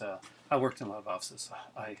always. I worked in a lot of offices.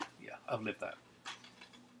 I've lived that.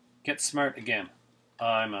 Get Smart again.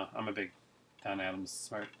 I'm a big Don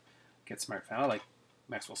Adams Get Smart fan. I like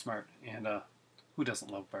Maxwell Smart, and who doesn't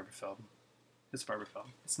love Barbara Feldon? It's Barbara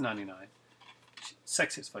Feldon. It's 99.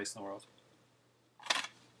 Sexiest face in the world.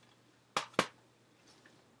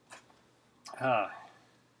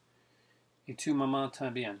 Et tu maman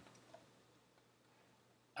tambien.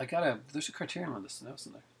 There's a Criterion on this,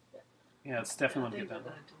 isn't there? Yeah, it's definitely one to get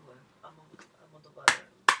done.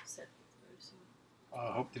 Set very soon.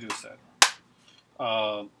 I hope they do a set.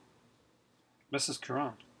 Mrs.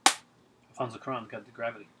 Cuarón. Alfonso Cuarón got the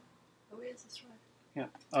Gravity. Oh, yes, that's right.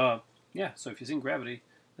 Yeah. Yeah, so if you've seen Gravity,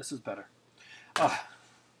 this is better.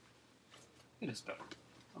 It is better.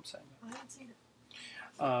 I'm saying that. I haven't seen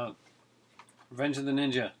it. Revenge of the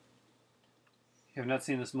Ninja. If you have not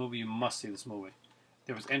seen this movie, you must see this movie.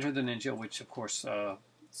 There was Enter the Ninja, which of course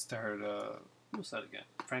starred who was that again?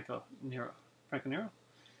 Franco Nero.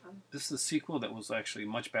 This is a sequel that was actually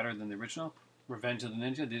much better than the original. Revenge of the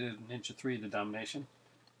Ninja. They did Ninja 3, The Domination,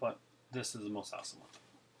 but this is the most awesome one.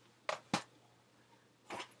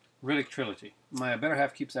 Riddick Trilogy. My better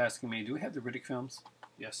half keeps asking me, do we have the Riddick films?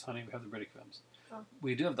 Yes, honey, we have the Riddick films.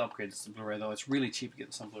 We do have to upgrade this to Blu-ray, though. It's really cheap to get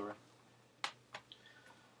this on Blu-ray.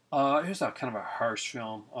 Here's a kind of a harsh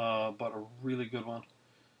film, but a really good one.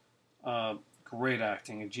 Great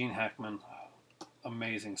acting. Gene Hackman.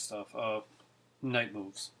 Amazing stuff. Night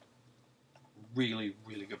Moves. Really,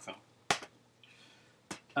 really good film.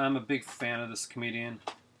 I'm a big fan of this comedian.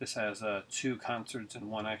 This has 2 concerts in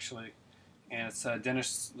one, actually. And it's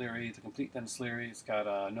Denis Leary, the complete Denis Leary. It's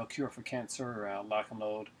got No Cure for Cancer, Lock and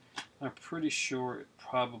Load. I'm pretty sure it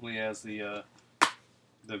probably has the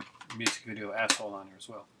music video Asshole on here as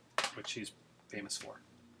well, which he's famous for.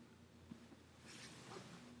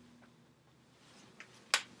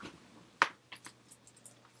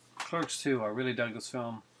 Clerks 2, I really dug this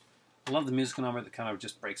film. I love the musical number that kind of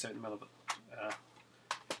just breaks out in the middle of it.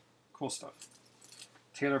 Cool stuff.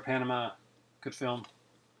 Taylor Panama, good film.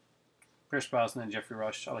 Pierce Brosnan and Jeffrey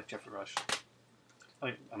Rush. I like Jeffrey Rush.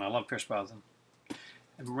 And I love Pierce Brosnan.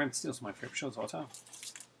 And Rent Steele's my favorite shows of all time.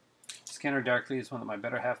 Scanner Darkly is one that my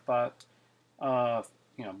better half bought.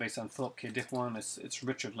 Based on Philip K. Dick one. It's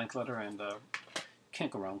Richard Linklater, and can't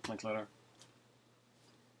go wrong with Linklater.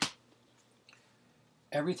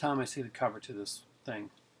 Every time I see the cover to this thing,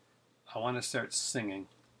 I want to start singing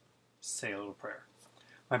Say a Little Prayer.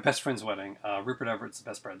 My best friend's wedding. Rupert Everett's the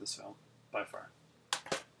best part of this film, by far.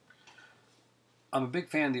 I'm a big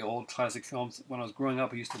fan of the old classic films. When I was growing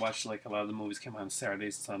up, I used to watch a lot of the movies came on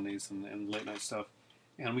Saturdays and Sundays and late night stuff.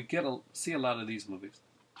 And we see a lot of these movies.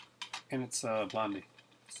 And it's Blondie.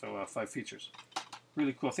 So 5 features.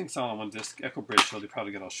 Really cool. I think it's all on one disc. Echo Bridge, so they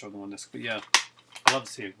probably get all showed on one disc. But yeah, I love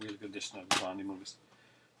to see a really good edition of the Blondie movies.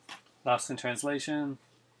 Lost in Translation.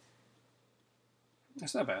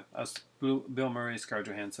 It's not bad. That's Bill Murray, Scarlett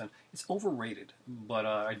Johansson. It's overrated, but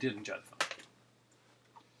I did enjoy the film.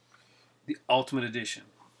 The Ultimate Edition,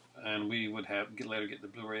 and we would later get the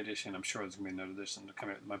Blu-ray edition. I'm sure there's going to be another edition to come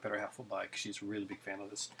out. My better half will buy because she's a really big fan of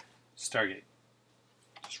this. Stargate.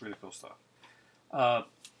 Just really cool stuff. The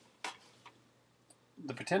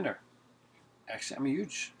Pretender. Actually, I'm a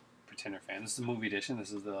huge Pretender fan. This is the movie edition.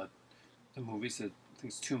 This is the movies. I think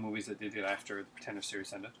it's 2 movies that they did after the Pretender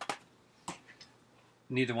series ended.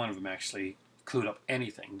 Neither one of them actually clued up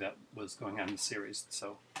anything that was going on in the series.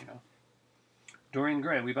 So, Dorian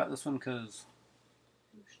Gray, we bought this one because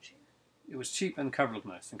it was cheap and the cover looked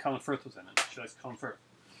nice. And Colin Firth was in it. She likes Colin Firth.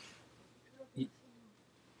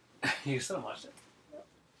 You still watched it? Yep.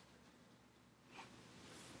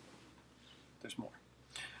 There's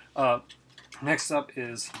more. Next up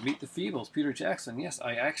is Meet the Feebles, Peter Jackson. Yes,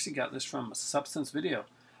 I actually got this from Substance Video.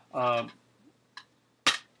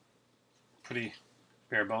 Pretty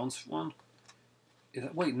bare bones one.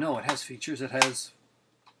 Wait, no, it has features. It has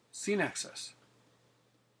scene access.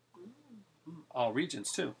 All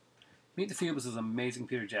regions, too. Meet the Feebles is an amazing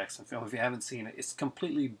Peter Jackson film. If you haven't seen it, it's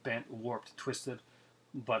completely bent, warped, twisted,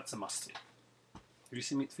 but it's a must-see. Have you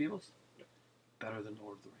seen Meet the Feebles? Yep. Better than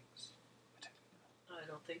Lord of the Rings. I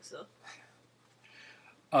don't think so.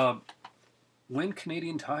 When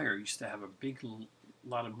Canadian Tire used to have a big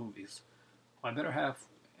lot of movies, my better half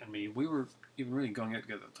and me, we were even really going out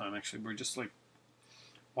together at the time, actually. We were just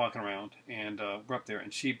walking around, and we're up there,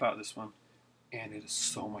 and she bought this one, and it is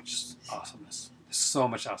so much awesomeness. There's so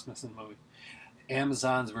much awesomeness in the movie.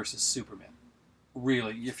 Amazons versus Superman.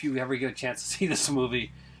 Really, if you ever get a chance to see this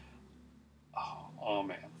movie, oh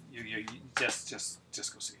man, you just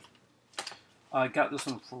go see it. I got this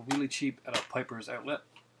one for really cheap at a Piper's outlet,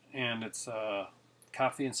 and it's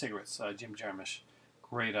Coffee and Cigarettes, Jim Jarmusch.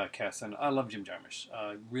 Great cast, and I love Jim Jarmusch.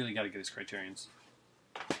 Really got to get his Criterions.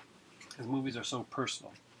 His movies are so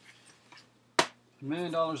personal. $1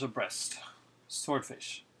 Million Abreast,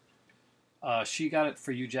 Swordfish. She got it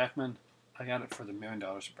for Hugh Jackman. I got it for the $1 Million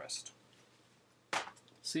Abreast.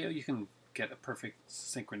 See how you can get a perfect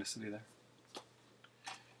synchronicity there.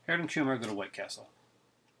 Harold and Kumar go to White Castle.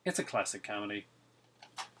 It's a classic comedy.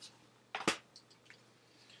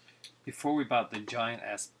 Before we bought the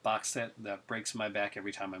giant-ass box set that breaks my back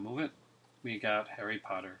every time I move it, we got Harry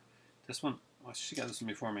Potter. This one, well, she got this one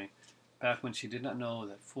before me, back when she did not know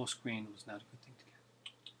that full screen was not a good thing to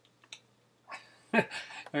get.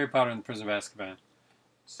 Harry Potter and the Prisoner of Azkaban.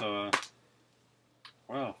 So,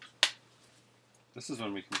 well, this is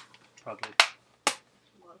when we can probably...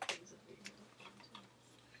 A lot of things that we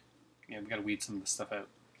Yeah, we gotta weed some of this stuff out.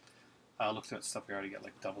 I'll look through that stuff we already got,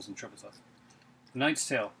 like doubles and triples of. The Knight's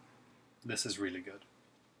Tale. This is really good.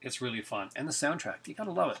 It's really fun. And the soundtrack, you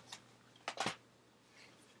gotta love it.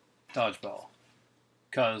 Dodgeball.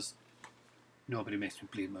 Because nobody makes me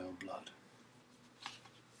bleed my own blood.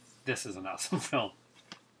 This is an awesome film.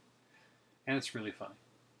 And it's really funny.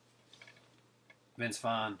 Vince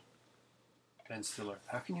Vaughn. Ben Stiller.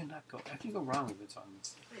 How can you not go? How can you go wrong with Vince Vaughn?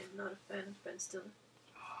 I am not a fan of Ben Stiller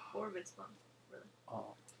or Vince Vaughn, really.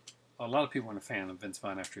 Oh, a lot of people weren't a fan of Vince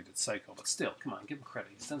Vaughn after he did Psycho, but still, come on, give him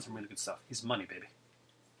credit. He's done some really good stuff. He's money, baby.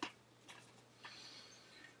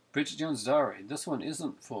 Bridget Jones' Diary. This one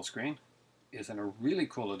isn't full screen. It's in a really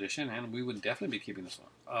cool edition, and we would definitely be keeping this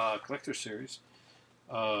one. Collector series.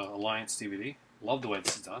 Alliance DVD. Love the way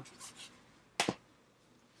this is done.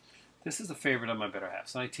 This is a favorite of my better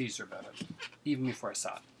halves, and I teased her about it, even before I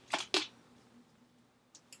saw it.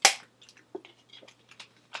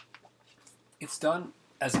 It's done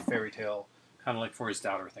as a fairy tale, kind of like for his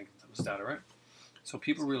daughter, I think it was his daughter, right? So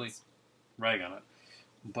people really rag on it.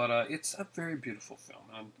 But it's a very beautiful film,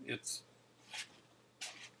 and it's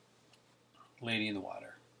Lady in the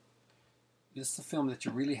Water. This is a film that you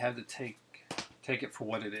really have to take it for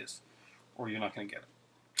what it is, or you're not going to get it.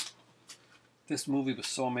 This movie was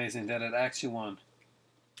so amazing that it actually won.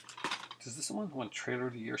 Does this one won Trailer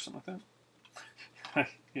of the Year or something like that?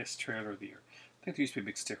 Yes, Trailer of the Year. I think there used to be a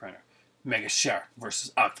big sticker on there. Mega Shark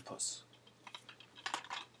versus Octopus.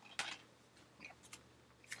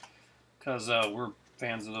 Because we're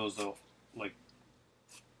fans of those, though, like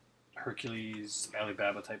Hercules,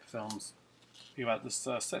 Alibaba type of films. You got this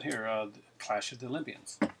set here, the Clash of the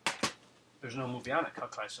Olympians. There's no movie on it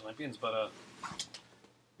called Clash of the Olympians, but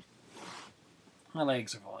my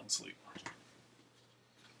legs are falling asleep.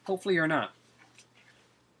 Hopefully you're not.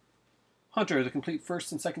 Hunter, the complete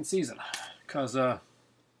first and second season, because it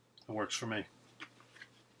works for me.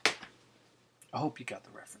 I hope you got the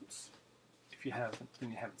reference. If you haven't, then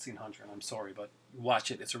you haven't seen Hunter, and I'm sorry, but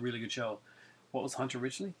watch it. It's a really good show. What was Hunter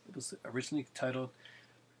originally? It was originally titled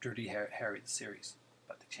Dirty Harry, the series,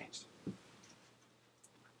 but they changed it.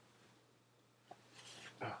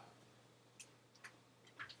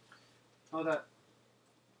 Oh, that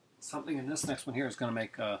something in this next one here is going to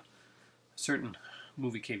make a certain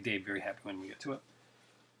Movie Cave Dave very happy when we get to it.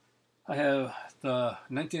 I have the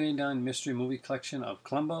 1989 Mystery Movie Collection of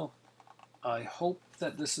Columbo. I hope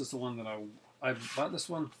that this is the one that I bought this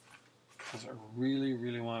one because I really,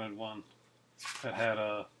 really wanted one that had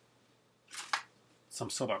some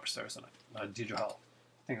soap opera stars in it. Deidre Hall.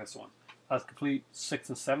 I think that's the one. The complete 6th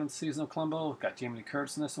and 7th season of Columbo. Got Jamie Lee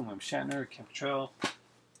Curtis in this one, William Shatner, Kim Cattrall.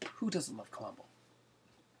 Who doesn't love Columbo?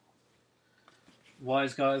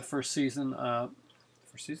 Wise Guy, the first season,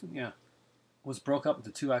 yeah, was broke up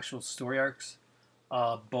into 2 actual story arcs.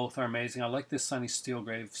 Both are amazing. I like this Sonny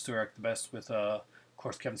Steelgrave story arc the best with, of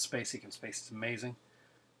course, Kevin Spacey. Kevin Spacey's amazing.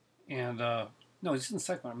 And, no, he's in the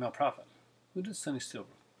second one, Mel Prophet. Who did Sonny Steelgrave?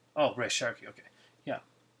 Oh, Ray Sharkey, okay. Yeah.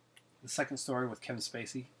 The second story with Kevin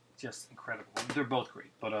Spacey, just incredible. They're both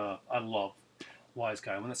great, but I love Wise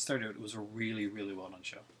Guy. When it started, it was a really, really well done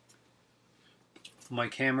show.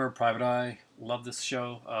 Mike Hammer, Private Eye, love this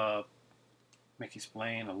show. Mickey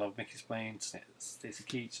Spillane, I love Mickey Spillane. Stacy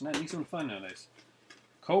Keach, not easy to find nowadays.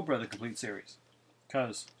 Cobra, the complete series,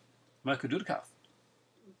 because Michael Dudikoff.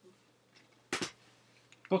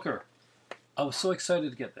 Booker, I was so excited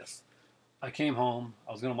to get this. I came home,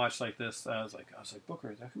 I was gonna watch like this. I was like,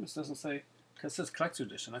 Booker, how come this doesn't say? Because it says collector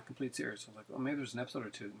edition, not complete series. I was like, well, maybe there's an episode or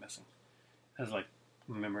 2 missing. I was like,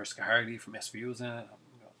 Mariska Hargitay from SVU was in it.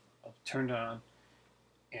 I turned it on,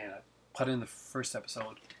 and I put in the first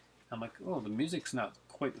episode. I'm like, oh, the music's not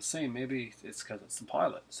quite the same. Maybe it's because it's the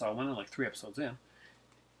pilot. So I went in like 3 episodes in,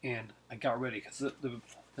 and I got ready because the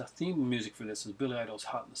theme music for this is Billy Idol's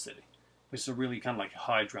 "Hot in the City," which is a really kind of like a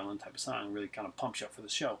high adrenaline type of song. Really kind of pumps you up for the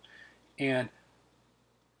show. And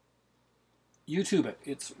YouTube it.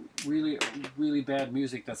 It's really, really bad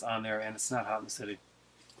music that's on there, and it's not Hot in the City.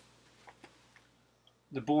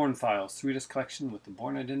 The Bourne Files, 3-disc collection with the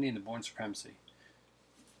Bourne Identity and the Bourne Supremacy.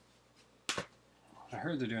 I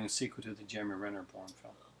heard they're doing a sequel to the Jeremy Renner Bourne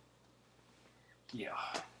film. Yeah.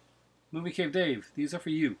 Movie Cave Dave, these are for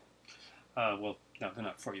you. Well, no, they're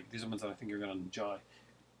not for you. These are ones that I think you're going to enjoy.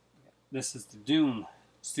 This is the Dune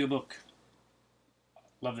Steelbook.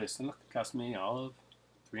 Love this. And look, it cost me all of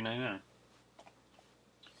 $3.99.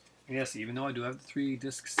 Yes, even though I do have the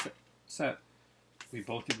 3-disc set, we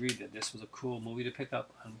both agreed that this was a cool movie to pick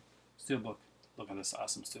up on Steelbook. Look at this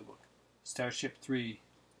awesome Steelbook. Starship 3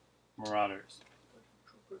 Marauders.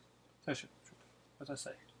 Starship. What did I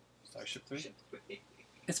say? Starship 3?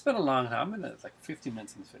 It's been a long time. I'm in like 50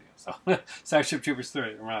 minutes in this video. So, Starship Troopers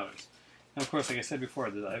 3 Marauders. And of course, like I said before,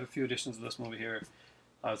 I have a few editions of this movie here.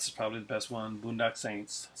 This is probably the best one. Boondock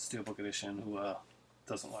Saints, Steelbook edition. Who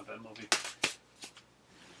doesn't want that movie?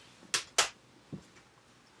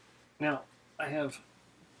 Now, I have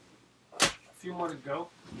a few more to go.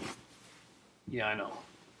 Yeah, I know.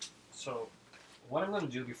 So, what I'm going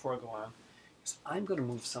to do before I go on is I'm going to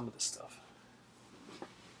move some of this stuff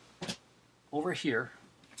over here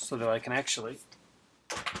so that I can actually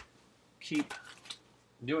keep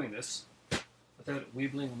doing this without it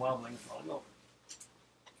weebling and wobbling and falling over.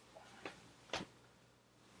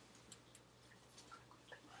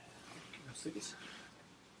 Love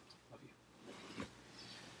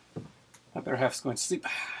you. My better half's going to sleep.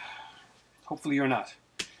 Hopefully you're not.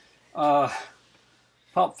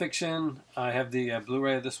 Pulp Fiction. I have the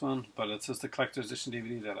Blu-ray of this one, but it's just the collector's edition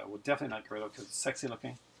DVD that I would definitely not get rid of because it's sexy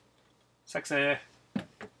looking. Sexy.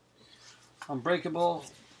 Unbreakable.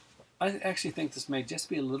 I actually think this may just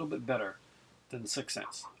be a little bit better than The Sixth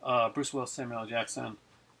Sense. Bruce Willis, Samuel L. Jackson.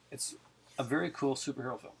 It's a very cool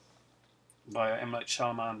superhero film by M. Night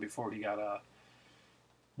Shyamalan before he got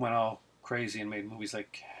went all crazy and made movies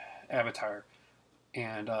like Avatar.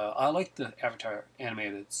 And I like the Avatar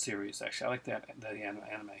animated series, actually. I like the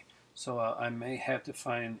anime. So I may have to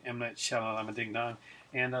find M. Night Shyamalan, I'm a ding dong,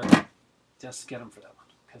 and just get him for that one.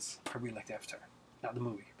 Because I really like Avatar. Not the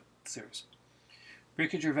movie, but the series.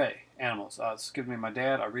 Ricky Gervais, Animals. It's given me my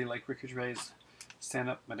dad. I really like Ricky Gervais stand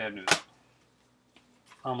up. My dad knew that.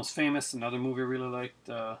 Almost Famous, another movie I really liked.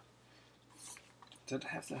 Did it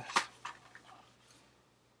have the...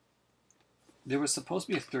 There was supposed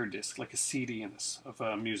to be a third disc, like a CD in this, of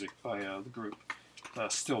music by the group,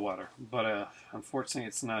 Stillwater. But unfortunately,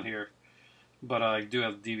 it's not here. But I do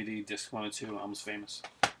have DVD disc 1 and 2, Almost Famous.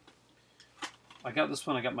 I got this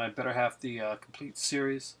one. I got my better half, the complete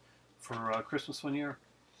series, for Christmas one year.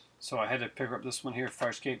 So I had to pick up this one here,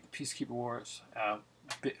 Farscape, The Peacekeeper Wars.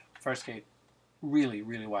 Farscape, really,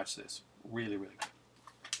 really watch this. Really, really good.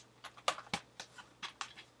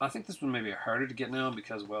 I think this one may be harder to get now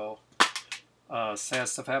because, well... sad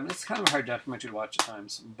stuff happened. It's kind of a hard documentary to watch at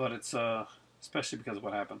times, but it's especially because of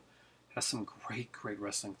what happened. It has some great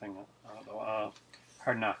wrestling thing.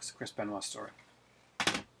 Hard Knocks, Chris Benoit story.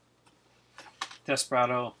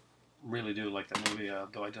 Desperado, really do like that movie.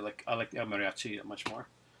 Though I like the El Mariachi much more.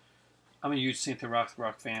 I'm a huge Cynthia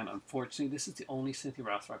Rothrock fan. Unfortunately, this is the only Cynthia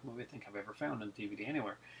Rothrock movie I think I've ever found on DVD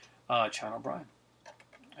anywhere. China O'Brien.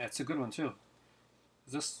 It's a good one too.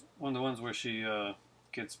 Is this one of the ones where she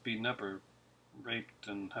gets beaten up or raped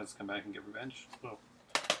and has to come back and get revenge? Oh.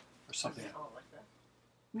 Or something. All like that.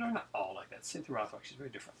 No, not all like that. Cynthia Rothrock, she's very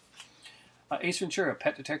different. Ace Ventura,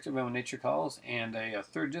 Pet Detective and When Nature Calls, and a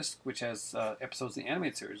third disc which has episodes of the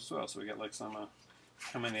animated series as well. So we got like some,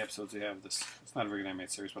 how many episodes do we have of this? It's not a very good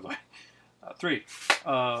animated series, by the way. 3.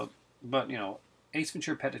 But, you know, Ace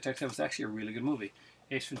Ventura, Pet Detective is actually a really good movie.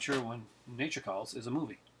 Ace Ventura, When Nature Calls is a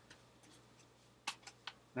movie.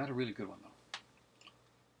 Not a really good one, though.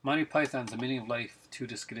 Monty Python's The Meaning of Life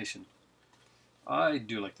 2-disc edition. I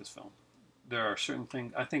do like this film. There are certain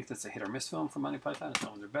things... I think that's a hit or miss film for Monty Python. It's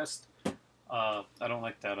not one of their best. I don't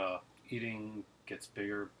like that eating gets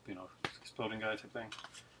bigger, you know, exploding guy type thing.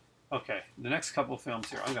 Okay, the next couple of films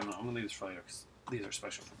here, I'm gonna leave this for later because these are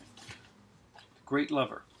special for me. The Great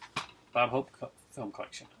Lover, Bob Hope film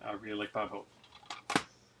collection. I really like Bob Hope.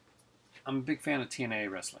 I'm a big fan of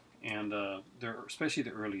TNA wrestling, and especially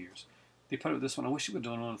the early years. They put out this one. I wish they would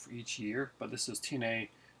have done one for each year, but this is TNA,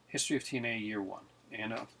 History of TNA Year 1.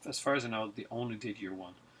 And as far as I know, they only did Year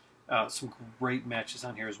 1. Some great matches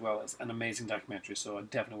on here as well as an amazing documentary, so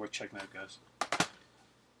definitely worth checking out, guys.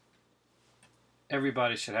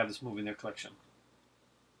 Everybody should have this movie in their collection.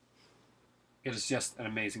 It is just an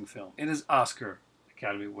amazing film. It is Oscar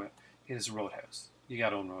Academy win. It is Roadhouse. You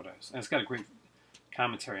got to own Roadhouse. And it's got a great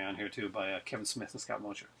commentary on here, too, by Kevin Smith and Scott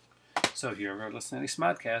Mosher. So if you're ever listening to any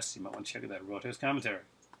Smodcasts, you might want to check out that Roadhouse commentary.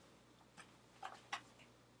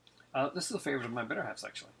 This is a favorite of my better halves,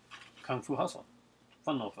 actually. Kung Fu Hustle.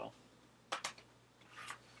 Fun little film.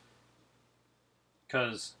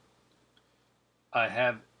 Because I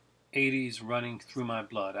have 80s running through my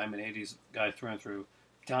blood. I'm an 80s guy through and through.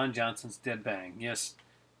 Don Johnson's Dead Bang. Yes,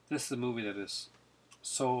 this is a movie that is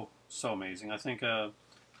so amazing. I think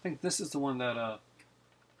this is the one that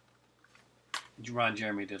Ron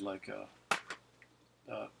Jeremy did like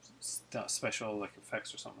special like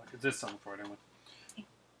effects or something. Like it did something for it anyway.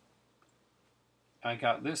 I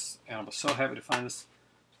got this, and I was so happy to find this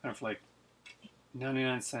for like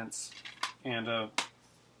 99 cents. And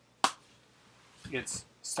it's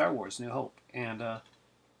Star Wars New Hope. And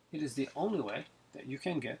it is the only way that you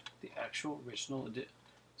can get the actual original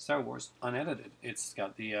Star Wars unedited. It's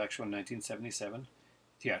got the actual 1977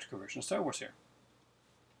 theatrical version of Star Wars here.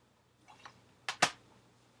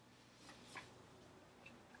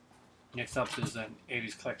 Next up is an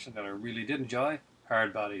 80s collection that I really did enjoy,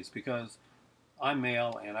 Hard Bodies, because I'm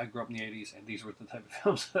male and I grew up in the 80s, and these were the type of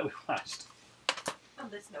films that we watched. On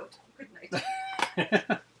this note, good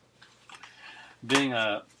night. Being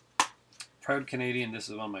a Proud Canadian. This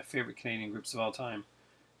is one of my favorite Canadian groups of all time.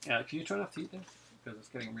 Can you turn off the heat there? Because it's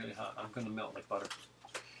getting really hot. I'm going to melt like butter.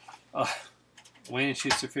 Wayne and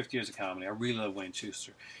Schuster, 50 Years of Comedy. I really love Wayne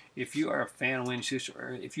Schuster. If you are a fan of Wayne Schuster,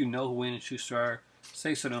 or if you know who Wayne and Schuster are,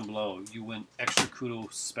 say so down below. You win extra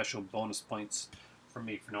kudos, special bonus points from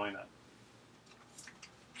me for knowing that.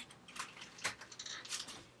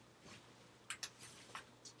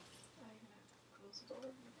 Close the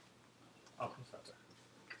door. I'll close that door.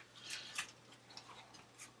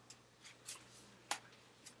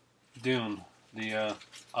 Dune.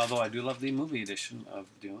 Although I do love the movie edition of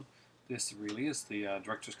Dune, this really is the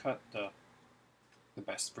director's cut, the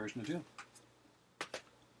best version of Dune.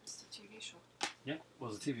 It's the TV show. Yeah, well,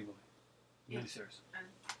 it was a TV movie. Yes. Miniseries. And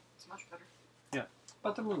it's much better. Yeah,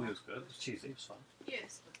 but the movie was good. It was cheesy. It was fun.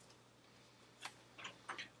 Yes.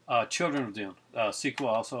 Children of Dune. Sequel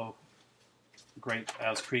also great.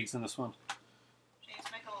 Alice Kriegs in this one. James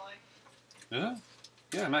McAvoy. Yeah?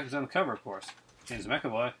 Yeah, Mac is on the cover, of course. James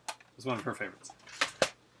McAvoy was one of her favorites.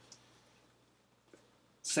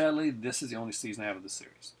 Sadly, this is the only season I have of this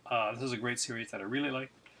series. This is a great series that I really like.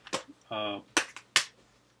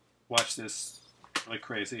 Watch this like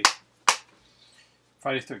crazy.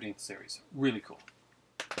 Friday the 13th series. Really cool.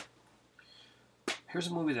 Here's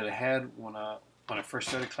a movie that I had when I first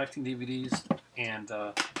started collecting DVDs, and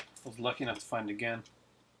was lucky enough to find it again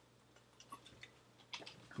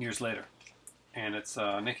years later. And it's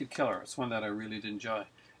Naked Killer. It's one that I really did enjoy.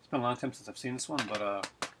 It's been a long time since I've seen this one, but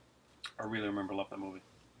I really remember loving that movie.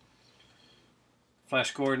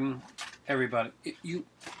 Flash Gordon, everybody,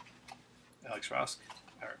 Alex Ross,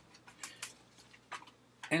 or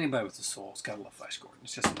anybody with a soul has got to love Flash Gordon.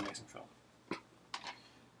 It's just an amazing film.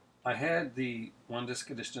 I had the one disc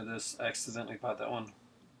edition of this. I accidentally bought that one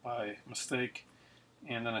by mistake,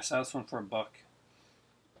 and then I saw this one for $1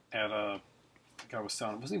 at a guy was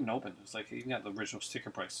selling. It wasn't even open. It was like, even got the original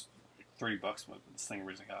sticker price, like $30 what this thing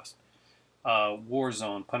originally cost.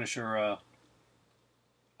 Warzone, Punisher.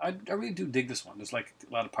 I really do dig this one. There's like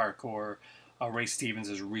a lot of parkour. Ray Stevens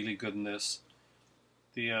is really good in this.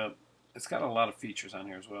 It's got a lot of features on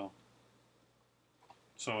here as well.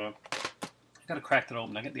 So I got to crack that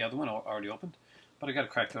open. I got the other one already opened, but I got to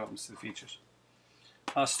crack that open to see the features.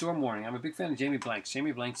 Storm Warning. I'm a big fan of Jamie Blanks.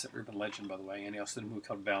 Jamie Blanks is an urban legend, by the way, and he also did a movie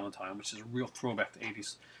called Valentine, which is a real throwback to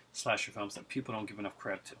 80s slasher films that people don't give enough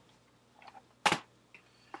credit to.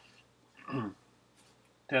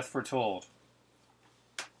 Death Foretold.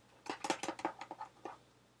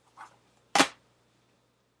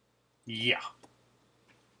 Yeah.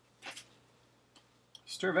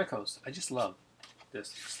 Stir of Echoes. I just love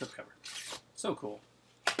this slipcover. So cool.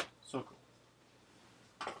 So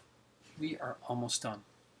cool. We are almost done.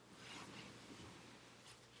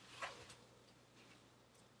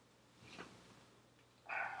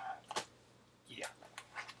 Yeah.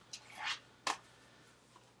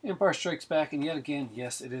 Empire Strikes Back, and yet again,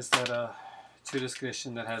 yes, it is that 2-disc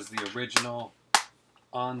edition that has the original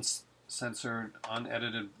uncensored,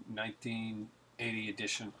 unedited 1980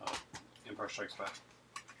 edition of Empire Strikes Back.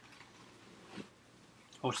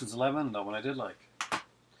 Ocean's 11, that one I did like.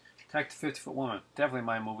 Attack the 50-Foot Woman, definitely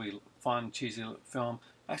my movie. Fun, cheesy film.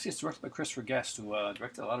 Actually, it's directed by Christopher Guest, who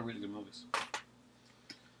directed a lot of really good movies.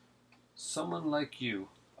 Someone Like You,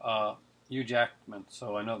 Hugh Jackman.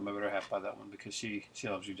 So I know that my better half buy that one because she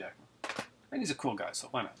loves Hugh Jackman, and he's a cool guy, so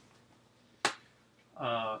why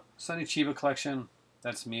not? Sonny Chiba collection.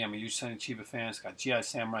 That's me. I'm a huge Sonny Chiba fan. It's got G.I.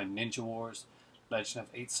 Samurai, Ninja Wars, Legend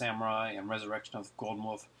of 8 Samurai, and Resurrection of the Golden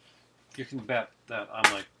Wolf. You can bet that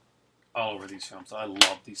I'm like all over these films. I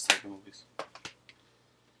love these type of movies.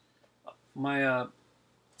 My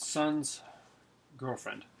son's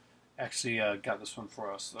girlfriend actually got this one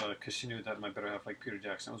for us because she knew that my better half liked Peter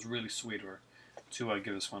Jackson. It was really sweet of her to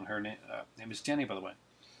give this one. Her name is Jenny, by the way.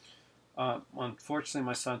 Unfortunately,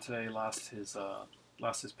 my son today lost his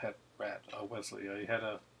pet rat, Wesley.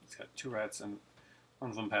 He's got 2 rats, and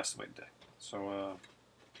one of them passed away today. So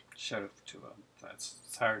shout out to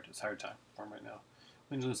it's hard. It's a hard time for him right now.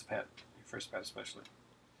 When you lose a pet, your first pet especially.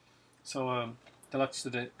 So deluxe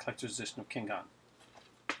collector's edition of King Kong.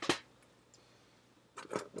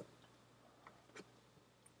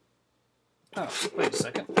 Oh, wait a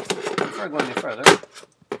second. Before I go any further,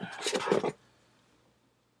 I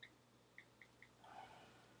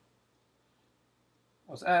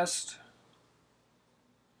was asked,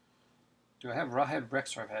 do I have Rawhead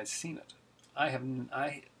Rex, or have I seen it?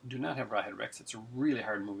 I do not have Rawhead Rex. It's a really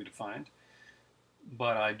hard movie to find,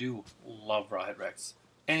 but I do love Rawhead Rex.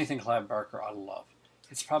 Anything Clive Barker, I love.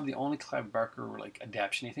 It's probably the only Clive Barker like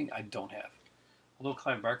adaptation anything I don't have. Although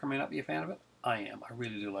Clive Barker may not be a fan of it, I am. I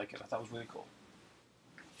really do like it. I thought it was really cool.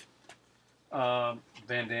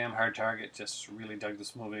 Van Damme, Hard Target, just really dug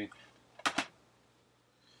this movie.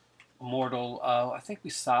 Immortal, I think we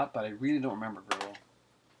saw it, but I really don't remember very well.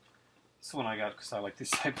 This is one I got because I like this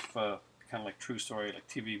type of kind of like true story, like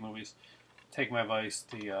TV movies. Take My Advice,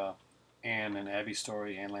 the Anne and Abby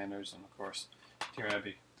story, Ann Landers, and of course, Dear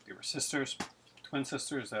Abby. They were sisters, twin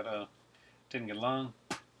sisters that didn't get along.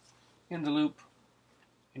 In the Loop,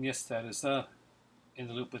 and yes, that is In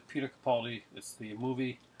the Loop with Peter Capaldi. It's the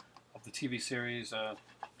movie of the TV series. God,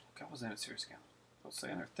 what was the name of the series again? Don't say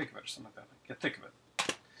it or think of it or something like that. Get thick of it.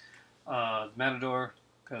 Matador,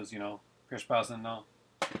 because, you know, Pierce Brosnan, no.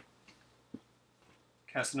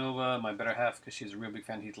 Casanova, My Better Half, because she's a real big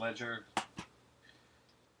fan of Heath Ledger.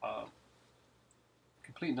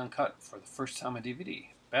 Complete and Uncut for the first time on DVD.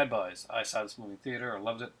 Bad Boys. I saw this movie in theater. I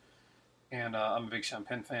loved it. And I'm a big Sean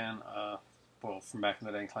Penn fan. Well, from back in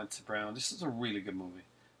the day, Clancy Brown. This is a really good movie.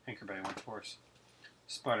 Anchor Bay, of course.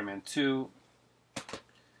 Spider-Man 2.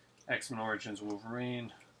 X-Men Origins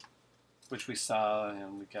Wolverine, which we saw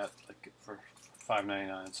and we got like for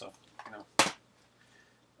 $5.99. So, you know.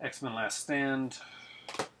 X-Men Last Stand.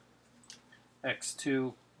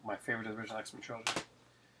 X2, my favorite of the original X-Men trilogy.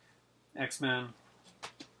 X-Men.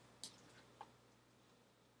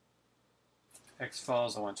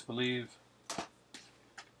 X-Files, I Want to Believe.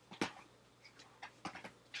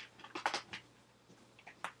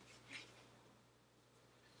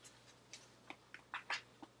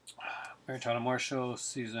 Mary Tyler Moore Show,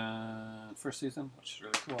 first season, which is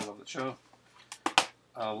really cool. I love the show.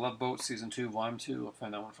 Love Boat, Season 2, Volume 2. I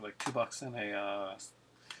found that one for like $2 in a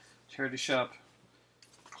charity shop.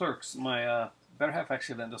 Clerks, my better half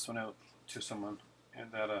actually lent this one out to someone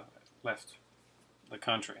and that left the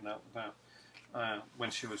country and that when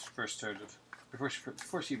she was first started,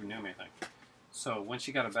 before she even knew me, I think. So when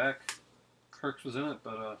she got it back, Clerks was in it,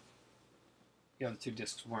 but the other 2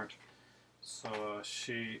 discs weren't. So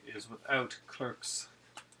she is without Clerks,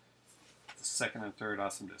 the second and third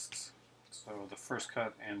awesome discs. So the first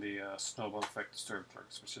cut and the Snowball Effect Disturbed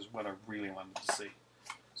Clerks, which is what I really wanted to see.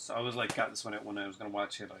 So I was like, got this one out when I was going to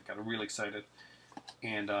watch it. I got really excited,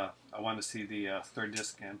 and I wanted to see the third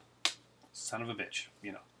disc again. Son of a bitch,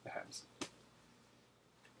 you know, it happens.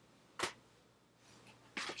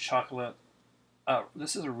 Chocolate.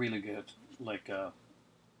 This is a really good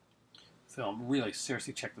film. Really,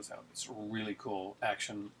 seriously, check this out. It's really cool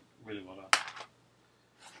action, really well done.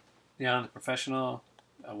 Beyond the Professional,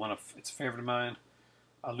 one of its favorite of mine.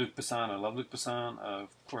 Luc Besson. I love Luc Besson. Of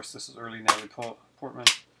course, this is early Natalie Portman.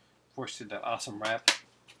 Of course, she did that awesome rap.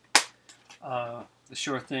 The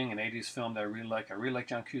Sure Thing, an 80s film that I really like. I really like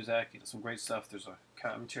John Cusack. He does some great stuff. There's a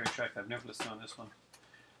commentary track that I've never listened to on this one.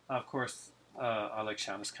 Of course, I like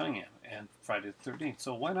Seamus Cunningham and Friday the 13th.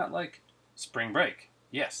 So why not like Spring Break?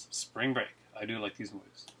 Yes, Spring Break. I do like these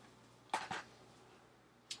movies.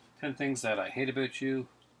 10 Things That I Hate About You.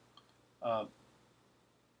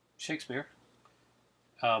 Shakespeare.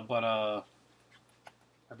 But I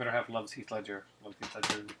better have loves Heath Ledger. Love Heath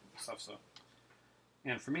Ledger stuff, so.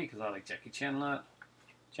 And for me, because I like Jackie Chan a lot,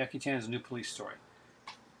 Jackie Chan's New Police Story.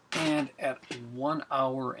 And at 1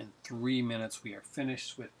 hour and 3 minutes, we are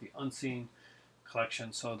finished with the Unseen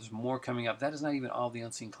collection. So there's more coming up. That is not even all the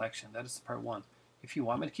Unseen collection. That is part 1. If you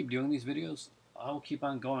want me to keep doing these videos, I will keep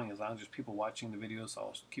on going as long as there's people watching the videos.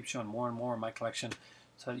 I'll keep showing more and more of my collection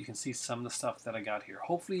so that you can see some of the stuff that I got here.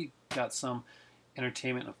 Hopefully got some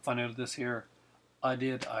entertainment and fun out of this here. I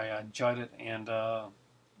did. I enjoyed it. And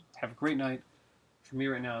have a great night. For me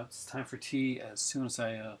right now, it's time for tea as soon as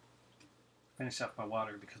I finish off my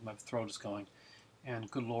water because my throat is going. And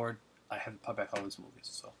good Lord, I have to pop back all these movies.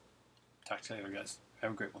 So talk to you later, guys.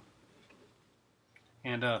 Have a great one.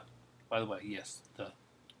 And by the way, yes,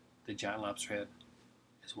 the giant lobster head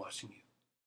is watching you.